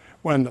when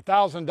the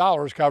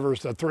 $1,000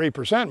 covers the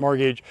 3%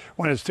 mortgage,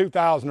 when it's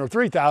 $2,000 or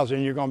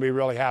 $3,000, you're going to be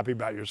really happy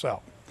about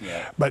yourself.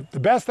 Yeah. But the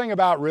best thing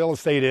about real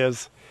estate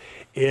is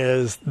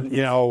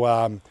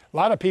a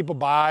lot of people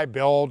buy,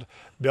 build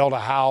a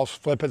house,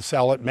 flip it,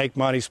 sell it, make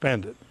money,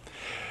 spend it.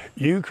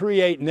 You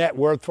create net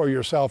worth for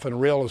yourself in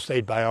real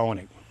estate by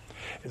owning.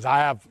 As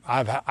I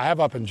have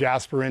up in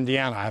Jasper,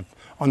 Indiana,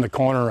 on the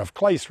corner of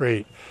Clay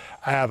Street,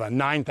 I have a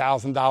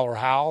 $9,000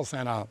 house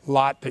and a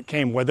lot that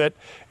came with it,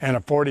 and a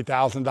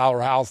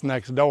 $40,000 house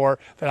next door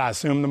that I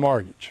assumed the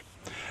mortgage.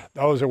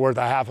 Those are worth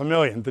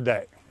 $500,000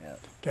 today. Yep.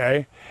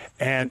 Okay,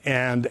 and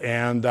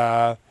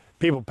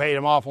people paid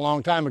them off a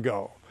long time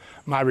ago.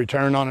 My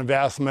return on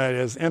investment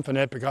is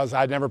infinite because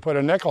I'd never put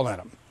a nickel in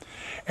them.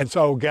 And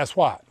so guess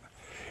what?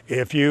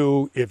 If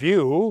you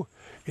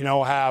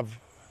have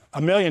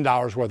 $1 million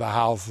worth of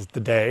houses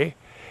today,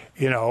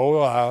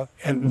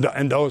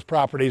 and those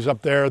properties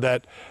up there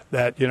that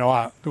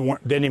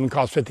didn't even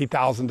cost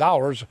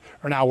 $50,000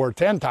 are now worth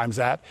 10 times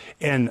that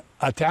in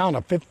a town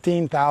of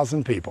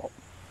 15,000 people.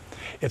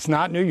 It's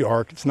not New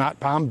York. It's not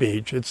Palm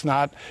Beach. It's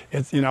not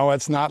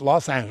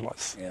Los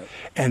Angeles. Yep.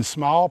 And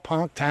small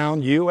punk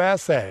town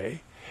USA,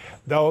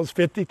 those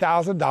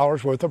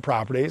 $50,000 worth of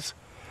properties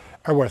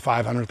are worth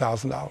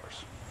 $500,000.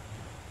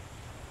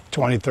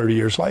 20, 30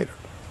 years later.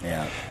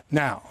 Yeah.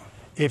 Now,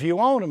 if you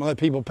own them and the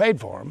people paid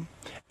for them,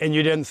 and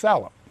you didn't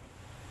sell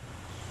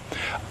them,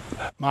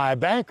 my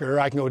banker,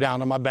 I can go down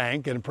to my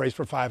bank and appraise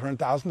for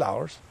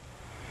 $500,000.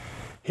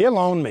 He'll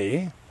loan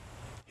me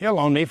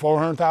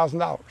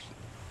 $400,000.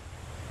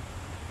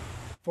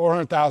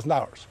 $400,000.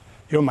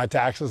 You know what my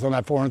taxes on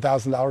that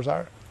 $400,000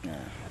 are?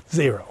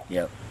 Zero.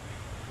 Yep.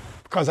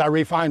 Because I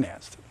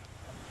refinanced it.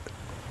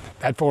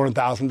 That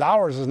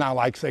 $400,000 is now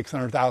like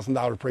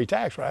 $600,000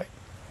 pre-tax, right?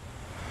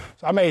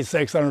 So I made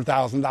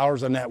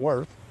 $600,000 of net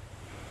worth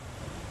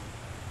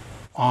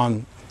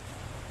on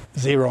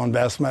zero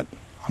investment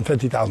on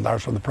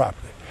 $50,000 for the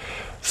property.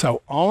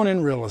 So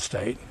owning real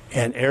estate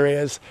in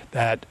areas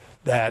that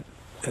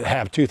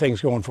have two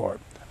things going for it: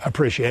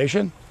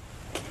 appreciation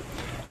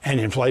and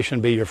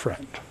inflation be your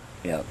friend.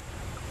 Yep.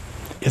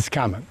 It's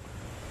coming.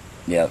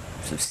 Yep.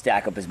 So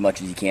stack up as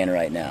much as you can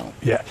right now.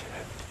 Yeah.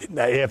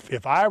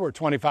 If I were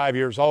 25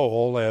 years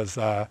old, as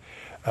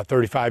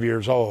 35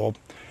 years old,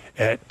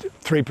 at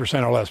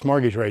 3% or less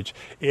mortgage rates.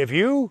 If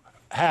you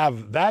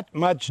have that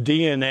much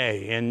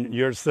DNA in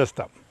your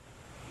system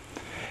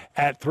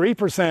at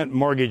 3%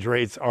 mortgage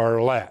rates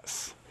or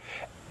less,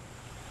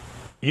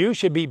 you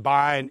should be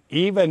buying,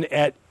 even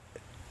at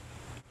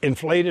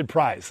inflated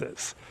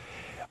prices,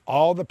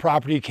 all the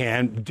property you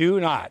can. Do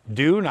not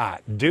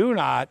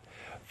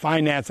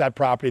finance that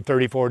property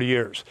 30, 40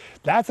 years.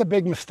 That's a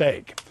big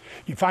mistake.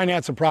 You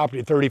finance a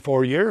property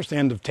 34 years, the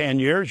end of 10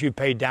 years, you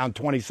paid down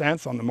 20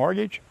 cents on the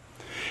mortgage.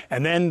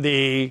 And then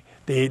the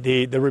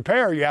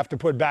repair you have to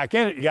put back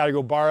in it, you got to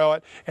go borrow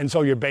it, and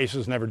so your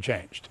basis never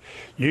changed.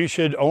 You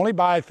should only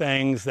buy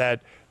things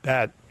that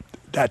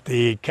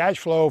the cash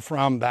flow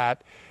from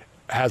that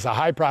has a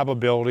high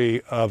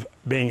probability of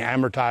being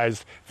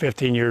amortized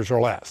 15 years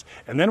or less.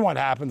 And then what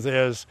happens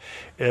is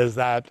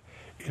that,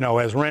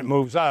 as rent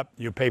moves up,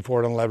 you pay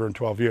for it in 11 or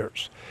 12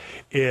 years.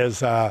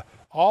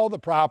 All the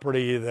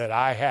property that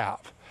I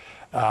have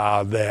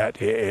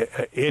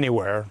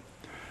anywhere,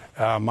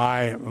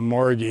 my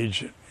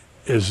mortgage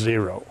is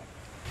zero.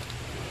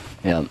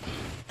 Yep.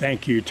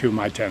 Thank you to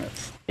my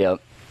tenants. Yep.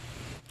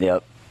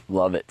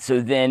 Love it.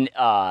 So then,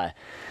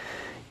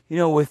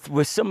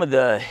 with some of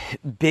the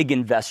big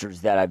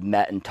investors that I've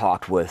met and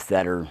talked with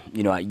that are,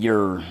 at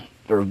your,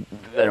 or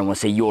I don't want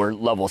to say your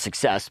level of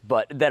success,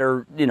 but that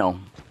are,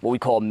 what we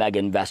call mega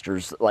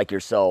investors like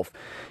yourself,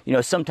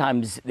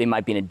 sometimes they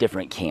might be in a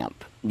different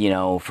camp.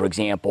 For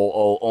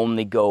example,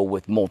 only go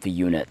with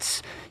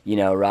multi-units,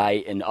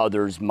 right? And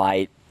others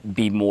might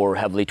be more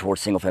heavily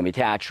towards single-family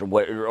attached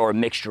or a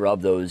mixture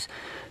of those.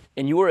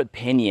 In your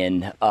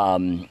opinion,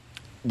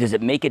 does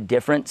it make a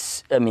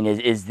difference? I mean,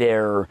 is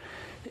there...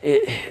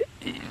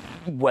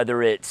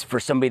 whether it's for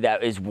somebody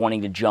that is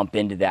wanting to jump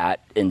into that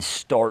and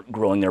start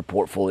growing their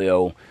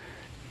portfolio,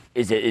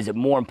 is it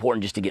more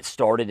important just to get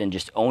started and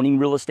just owning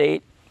real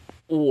estate,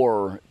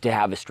 or to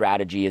have a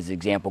strategy, as an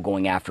example,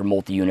 going after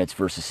multi-units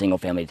versus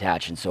single-family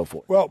attached and so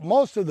forth? Well,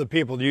 most of the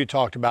people you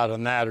talked about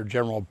on that are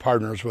general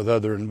partners with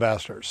other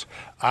investors.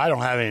 I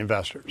don't have any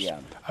investors. Yeah.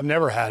 I've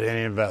never had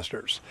any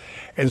investors.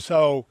 And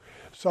so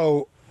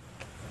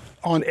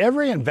on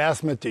every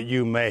investment that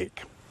you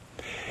make,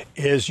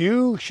 is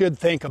you should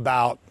think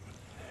about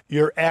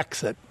your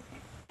exit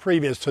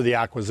previous to the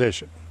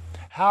acquisition.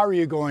 How are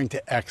you going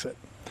to exit?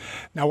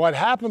 Now, what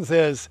happens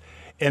is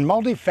in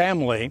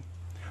multifamily,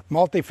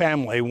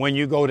 when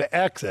you go to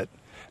exit,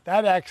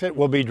 that exit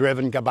will be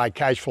driven by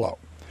cash flow.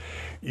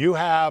 You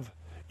have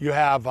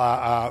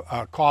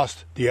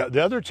cost. The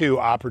other two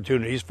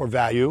opportunities for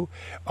value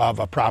of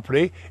a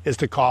property is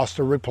the cost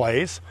to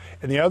replace,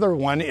 and the other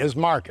one is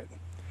market.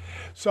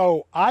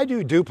 So I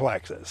do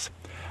duplexes.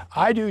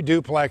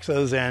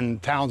 In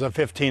towns of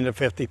 15 to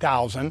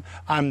 50,000.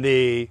 I'm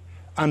the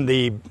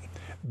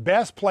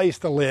best place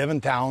to live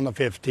in town of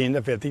 15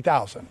 to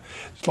 50,000.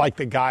 It's like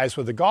the guys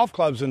with the golf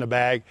clubs in the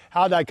bag.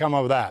 How did I come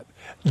up with that?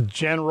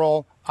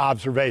 General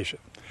observation.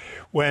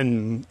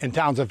 When in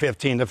towns of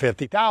 15 to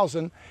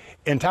 50,000,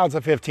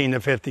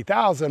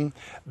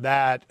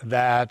 that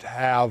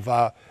have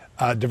a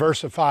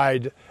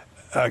diversified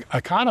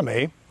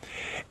economy,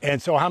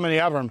 and so how many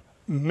of them?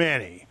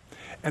 Many,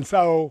 and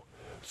so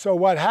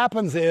what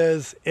happens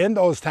is, in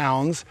those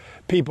towns,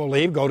 people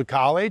leave, go to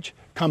college,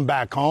 come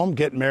back home,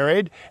 get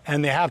married,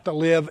 and they have to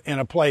live in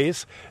a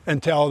place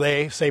until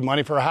they save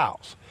money for a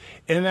house.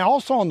 And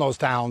also in those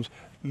towns,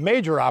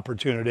 major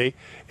opportunity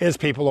is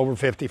people over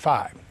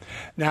 55.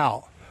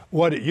 Now,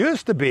 what it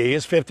used to be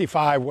is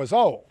 55 was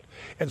old,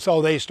 and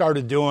so they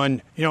started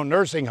doing,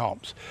 nursing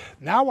homes.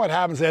 Now what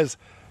happens is,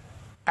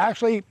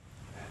 actually,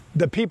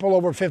 the people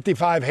over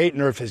 55 hate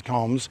nursing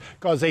homes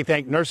because they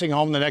think nursing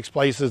home, the next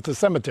place is the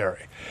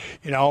cemetery,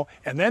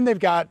 and then they've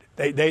got,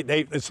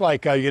 it's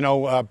like,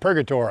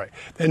 purgatory.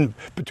 Then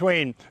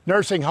between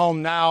nursing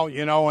home now,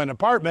 and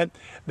apartment,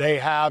 they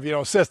have,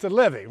 assisted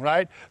living,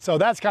 right? So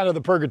that's kind of the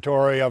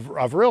purgatory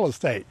of real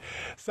estate.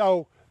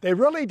 So they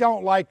really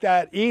don't like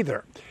that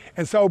either.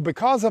 And so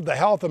because of the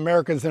health of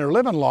Americans that are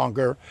living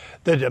longer,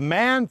 the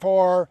demand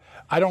for,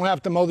 I don't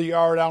have to mow the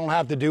yard, I don't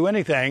have to do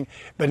anything,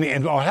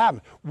 and what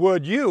happens?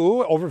 Would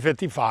you, over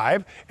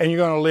 55, and you're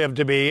going to live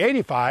to be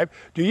 85,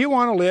 do you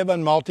want to live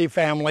in a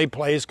multi-family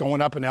place, going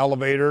up an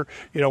elevator,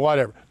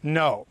 whatever?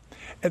 No.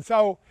 And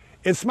so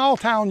in small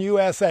town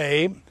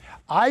USA,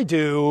 I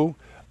do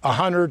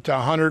 100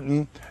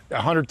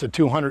 to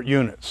 200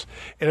 units.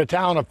 In a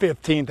town of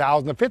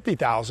 15,000 to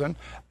 50,000,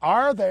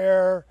 are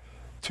there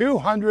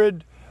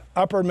 200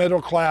 upper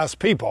middle class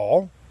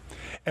people,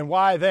 and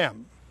why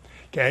them?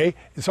 Okay,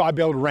 so I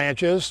build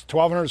ranches,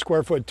 1,200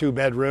 square foot 2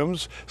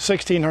 bedrooms,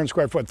 1,600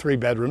 square foot 3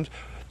 bedrooms,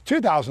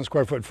 2,000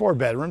 square foot 4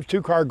 bedrooms,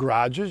 2-car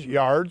garages,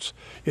 yards,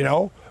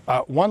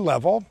 one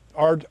level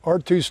or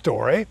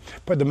 2-story.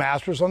 Put the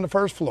masters on the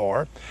first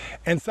floor,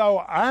 and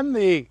so I'm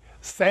the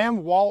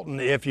Sam Walton,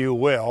 if you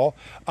will,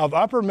 of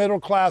upper middle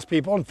class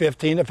people in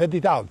 15 to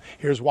 50,000.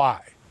 Here's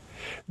why: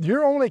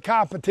 your only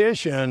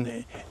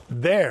competition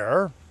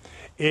there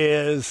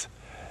is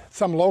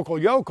some local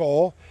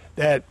yokel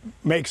that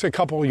makes a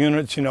couple of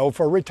units,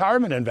 for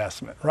retirement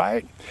investment,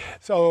 right?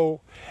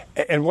 So,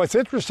 and what's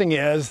interesting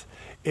is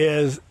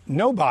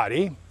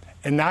nobody,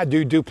 and I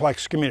do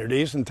duplex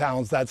communities in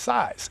towns that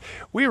size.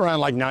 We run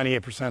like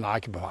 98%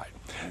 occupied.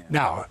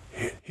 Now,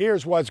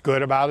 here's what's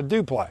good about a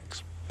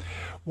duplex.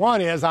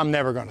 One is I'm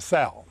never going to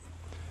sell,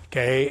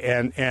 okay?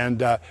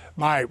 And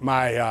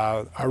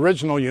my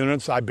original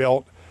units I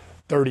built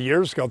 30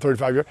 years ago,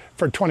 35 years,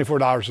 for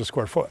 $24 a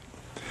square foot.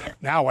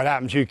 Now what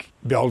happens, you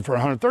build for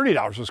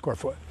 $130 a square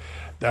foot.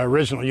 The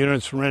original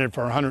units rented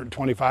for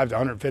 $125 to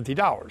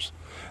 $150.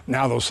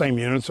 Now those same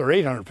units are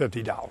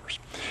 $850.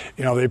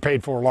 They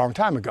paid for a long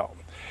time ago.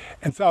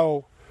 And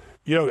so,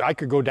 I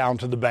could go down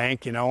to the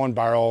bank, and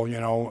borrow,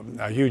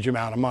 a huge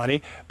amount of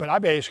money. But I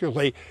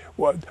basically,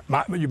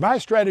 my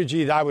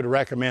strategy that I would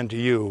recommend to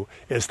you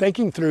is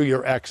thinking through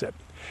your exit.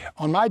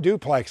 On my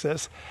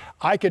duplexes,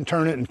 I can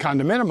turn it and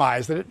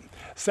condominiumize it,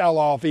 sell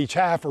off each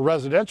half for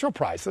residential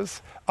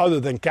prices other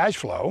than cash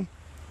flow,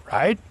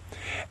 right?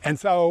 And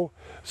so,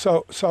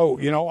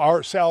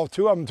 or sell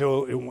two of them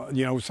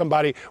to,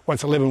 somebody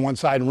wants to live on one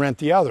side and rent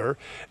the other.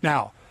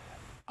 Now,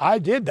 I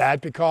did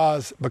that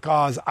because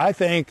I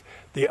think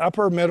the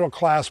upper middle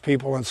class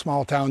people in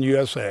small town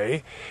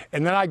USA,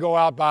 and then I go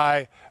out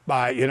by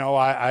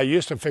I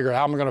used to figure out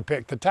how I'm going to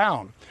pick the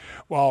town.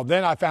 Well,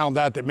 then I found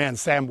out that,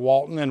 Sam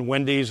Walton and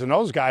Wendy's and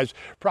those guys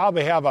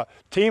probably have a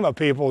team of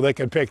people that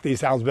can pick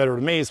these towns better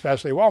than me,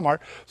 especially Walmart.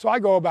 So I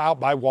go about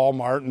by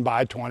Walmart and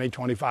buy 20,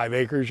 25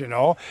 acres,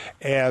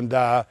 and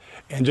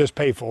just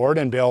pay for it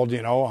and build,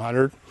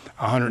 100,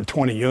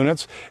 120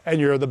 units,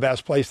 and you're the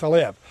best place to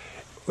live.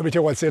 Let me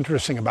tell you what's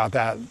interesting about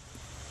that.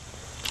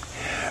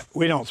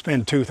 We don't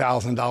spend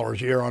 $2,000 a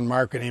year on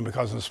marketing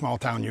because in small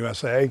town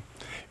USA,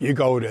 you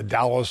go to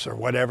Dallas or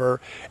whatever,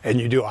 and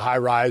you do a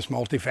high-rise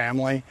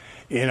multifamily,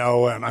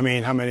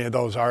 how many of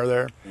those are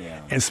there?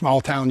 Yeah. In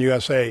small town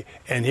USA,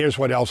 and here's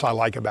what else I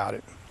like about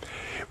it.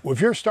 Well,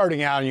 if you're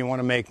starting out and you want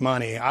to make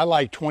money, I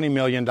like $20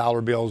 million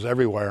bills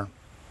everywhere,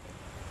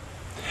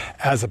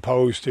 as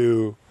opposed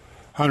to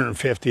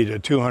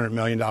 $150 to $200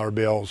 million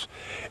bills.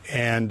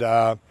 And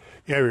I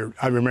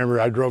remember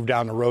I drove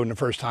down the road and the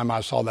first time I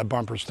saw that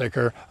bumper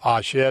sticker,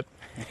 shit,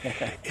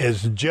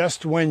 is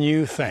just when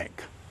you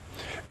think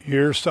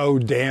you're so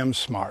damn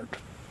smart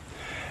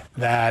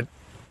that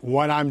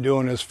what I'm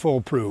doing is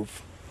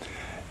foolproof.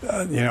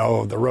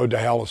 The road to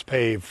hell is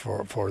paved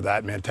for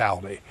that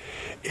mentality.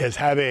 Is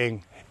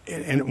having,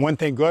 and one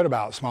thing good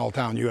about small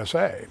town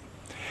USA,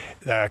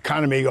 the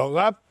economy goes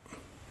up,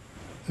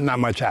 not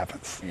much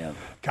happens. Yep.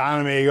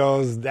 Economy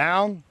goes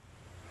down,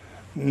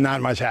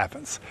 not much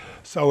happens.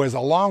 So as a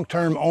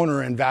long-term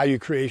owner and value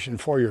creation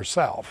for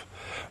yourself,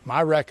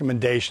 my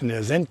recommendation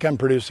is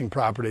income-producing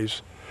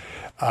properties,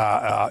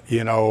 not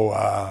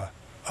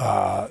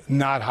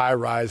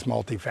high-rise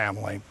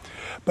multifamily.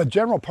 But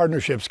general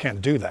partnerships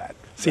can't do that.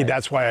 See,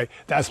 right.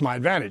 That's my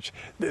advantage.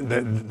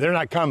 They're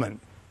not coming.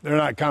 They're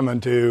not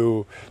coming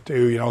to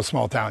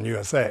small town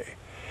USA.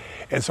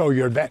 And so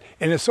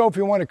if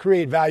you want to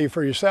create value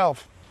for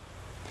yourself,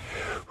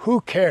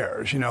 who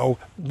cares?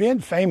 Being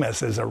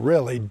famous is a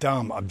really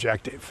dumb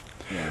objective.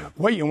 Yeah.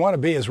 What you want to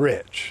be is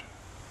rich.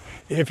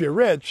 If you're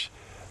rich,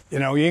 you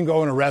can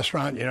go in a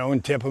restaurant,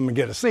 and tip them and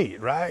get a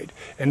seat, right?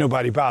 And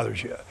nobody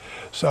bothers you.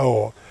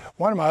 So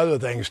one of my other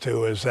things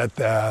too is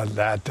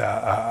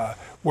that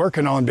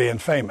working on being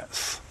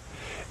famous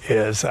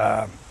is,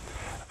 I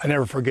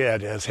never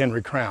forget, is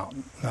Henry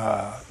Crown,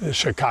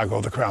 Chicago,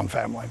 the Crown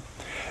family.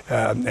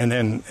 And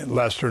then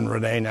Lester and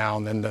Renee now,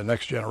 and then the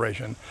next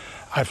generation.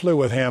 I flew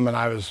with him and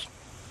I was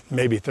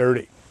maybe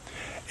 30.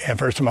 And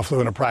first time I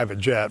flew in a private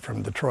jet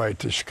from Detroit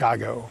to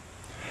Chicago.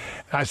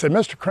 And I said,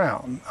 Mr.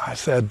 Crown, I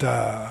said,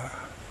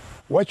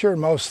 what's your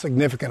most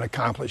significant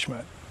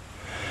accomplishment?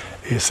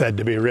 He said,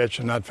 to be rich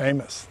and not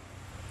famous.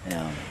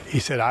 Yeah. He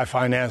said, I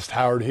financed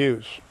Howard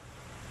Hughes.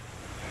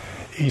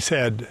 He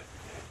said,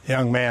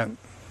 young man,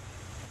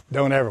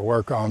 don't ever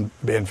work on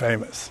being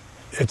famous.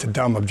 It's a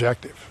dumb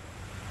objective.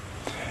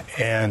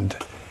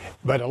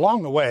 But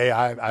along the way,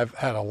 I've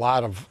had a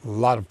lot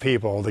of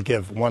people that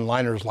give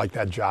one-liners like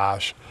that,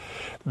 Josh,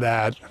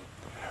 that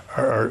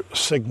are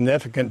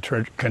significant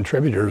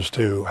contributors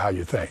to how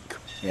you think.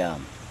 Yeah.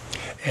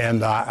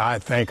 And I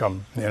thank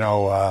them.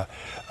 A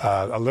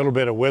little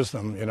bit of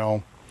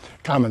wisdom,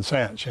 common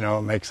sense.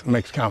 Makes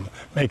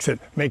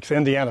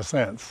Indiana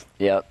sense.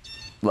 Yep.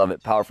 Love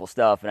it. Powerful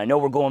stuff. And I know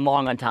we're going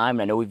long on time.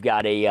 And I know we've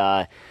got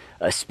a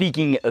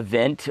speaking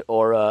event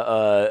or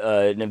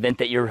an event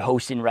that you're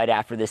hosting right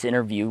after this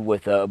interview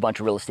with a bunch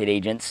of real estate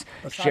agents,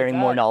 sharing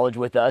more knowledge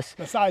with us.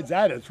 Besides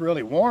that, it's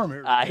really warm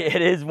here.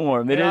 It is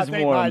warm. It is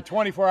warm. I think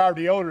my 24-hour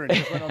deodorant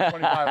just went on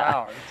 25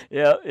 hours.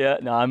 Yeah.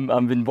 No,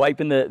 I've been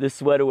wiping the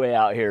sweat away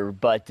out here.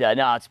 But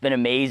no, it's been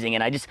amazing.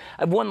 And I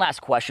have one last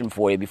question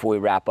for you before we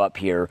wrap up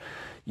here.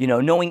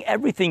 Knowing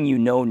everything you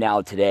know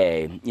now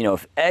today,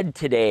 if Ed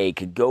today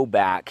could go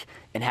back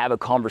and have a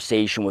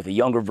conversation with a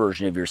younger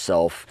version of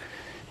yourself,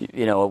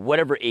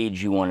 whatever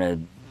age you want to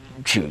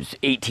choose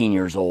 18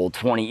 years old,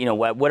 20, you know,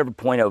 whatever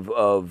point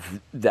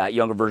of that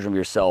younger version of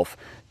yourself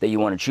that you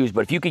want to choose.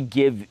 But if you could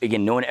give,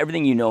 again, knowing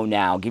everything you know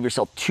now, give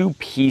yourself 2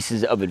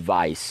 pieces of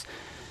advice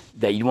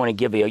that you want to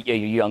give your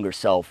younger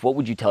self, what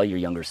would you tell your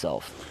younger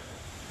self?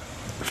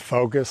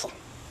 Focus,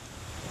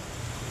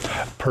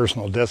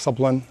 personal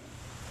discipline,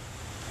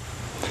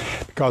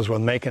 because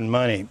when making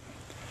money,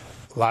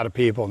 a lot of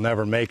people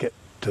never make it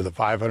to the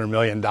 $500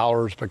 million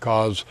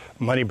because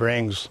money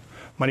brings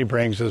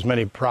as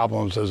many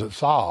problems as it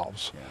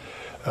solves.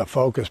 Yeah.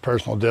 Focus,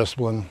 personal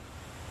discipline,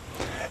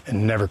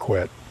 and never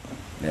quit.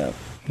 Yeah.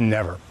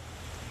 Never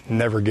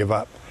give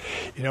up.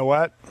 You know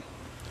what?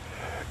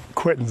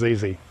 Quitting's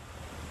easy.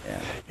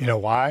 Yeah. You know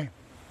why?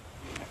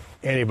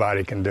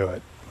 Anybody can do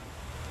it.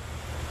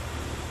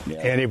 Yeah.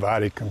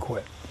 Anybody can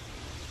quit.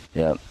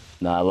 Yeah.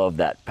 No, I love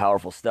that.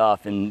 Powerful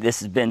stuff. And this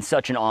has been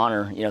such an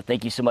honor. You know,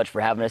 thank you so much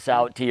for having us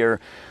out to your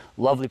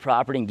lovely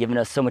property and giving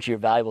us so much of your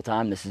valuable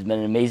time. This has been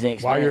an amazing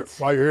experience.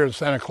 While you're here in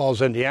Santa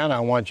Claus, Indiana, I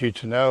want you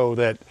to know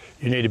that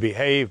you need to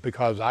behave,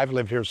 because I've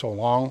lived here so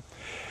long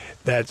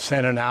that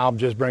Santa now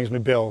just brings me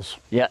bills.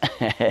 Yeah,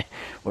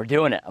 we're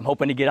doing it. I'm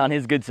hoping to get on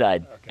his good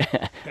side.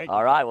 Okay.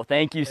 All right, well,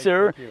 thank you,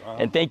 sir. Thank you.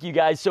 And thank you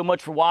guys so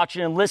much for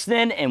watching and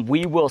listening, and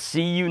we will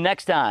see you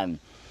next time.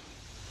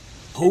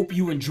 Hope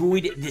you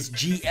enjoyed this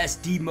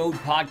GSD Mode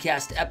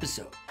podcast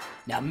episode.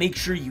 Now make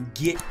sure you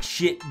get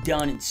shit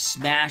done and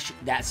smash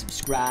that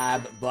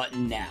subscribe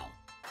button now.